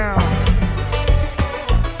right now.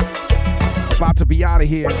 About to be out of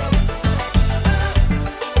here.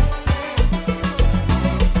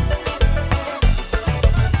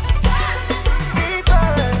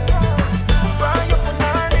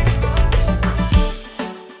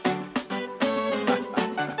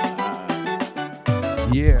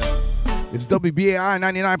 Yeah. It's WBAI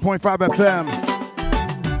 99.5 FM.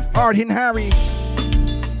 Hard hitting Harry.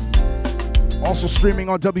 Also streaming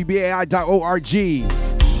on WBAI.org.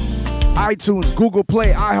 iTunes, Google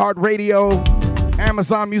Play, iHeartRadio,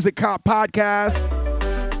 Amazon Music Podcast,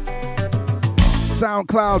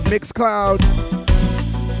 SoundCloud, Mixcloud,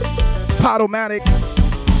 Podomatic.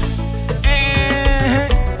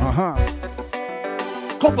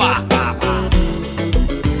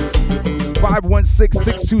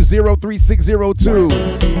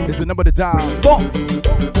 516-620-3602 is the number to dial.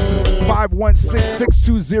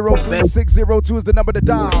 516-620-3602 is the number to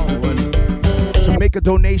dial. To make a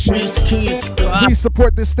donation, please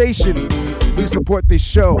support this station. Please support this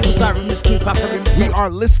show. We are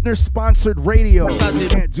listener-sponsored radio. We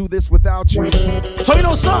can't do this without you. So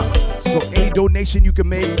any donation you can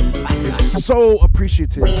make is so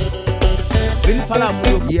appreciative.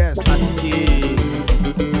 Yes.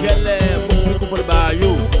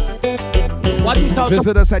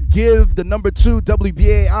 Visit us at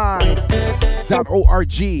give2wbai.org.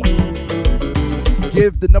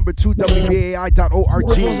 give2wbai.org.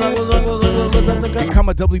 Become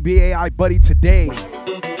a WBAI buddy today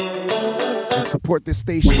and support this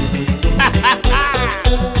station.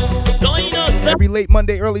 Every late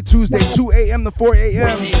Monday, early Tuesday, 2 a.m. to 4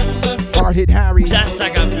 a.m. Hard Hit Harry.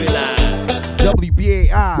 WBAI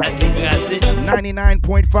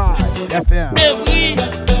 99.5 FM.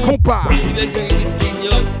 Compa.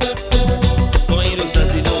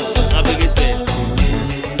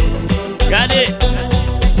 Gade,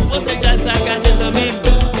 se você já saca seus amigos,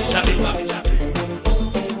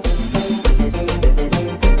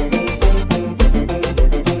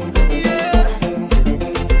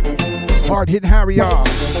 Hard Hit Harry off.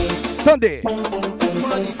 Sunday.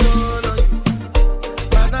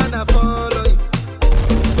 Banana follow you.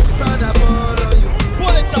 Banana follow you.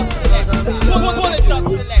 Pull it up, selector. Pull it up,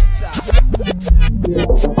 selector.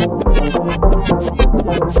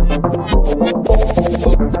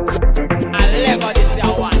 I never did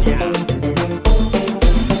that one, yeah.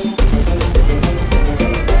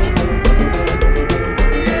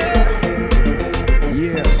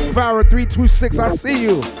 Farrah 326, I see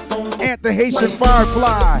you. Ant the Haitian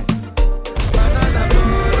Firefly.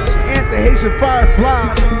 Ant the Haitian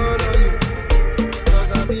Firefly.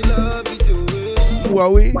 Who are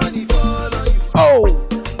we? Oh!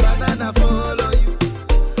 Banana follow you.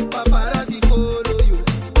 Paparazzi follow you.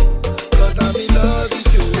 Cause I'm in love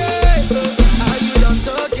with you. Hey, are you done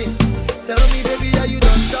talking? Tell me, baby, are you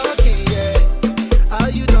done talking? Yeah. Are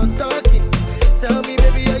you done talking? Tell me,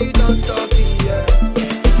 baby, are you done talking? Yeah.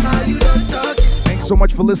 Are you done talking? Thanks so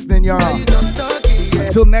much for listening, y'all. Are you done talking? Yeah.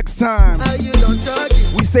 Until next time, are you done talking?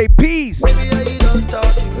 We say peace. Baby, are you done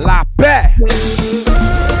talking? La paix.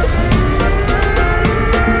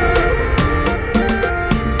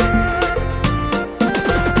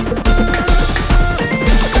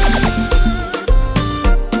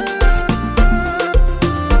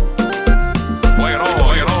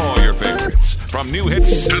 From new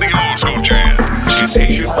hits to the old school jam. It's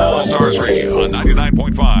Haitian All Stars Radio on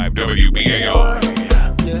 99.5 WBAI.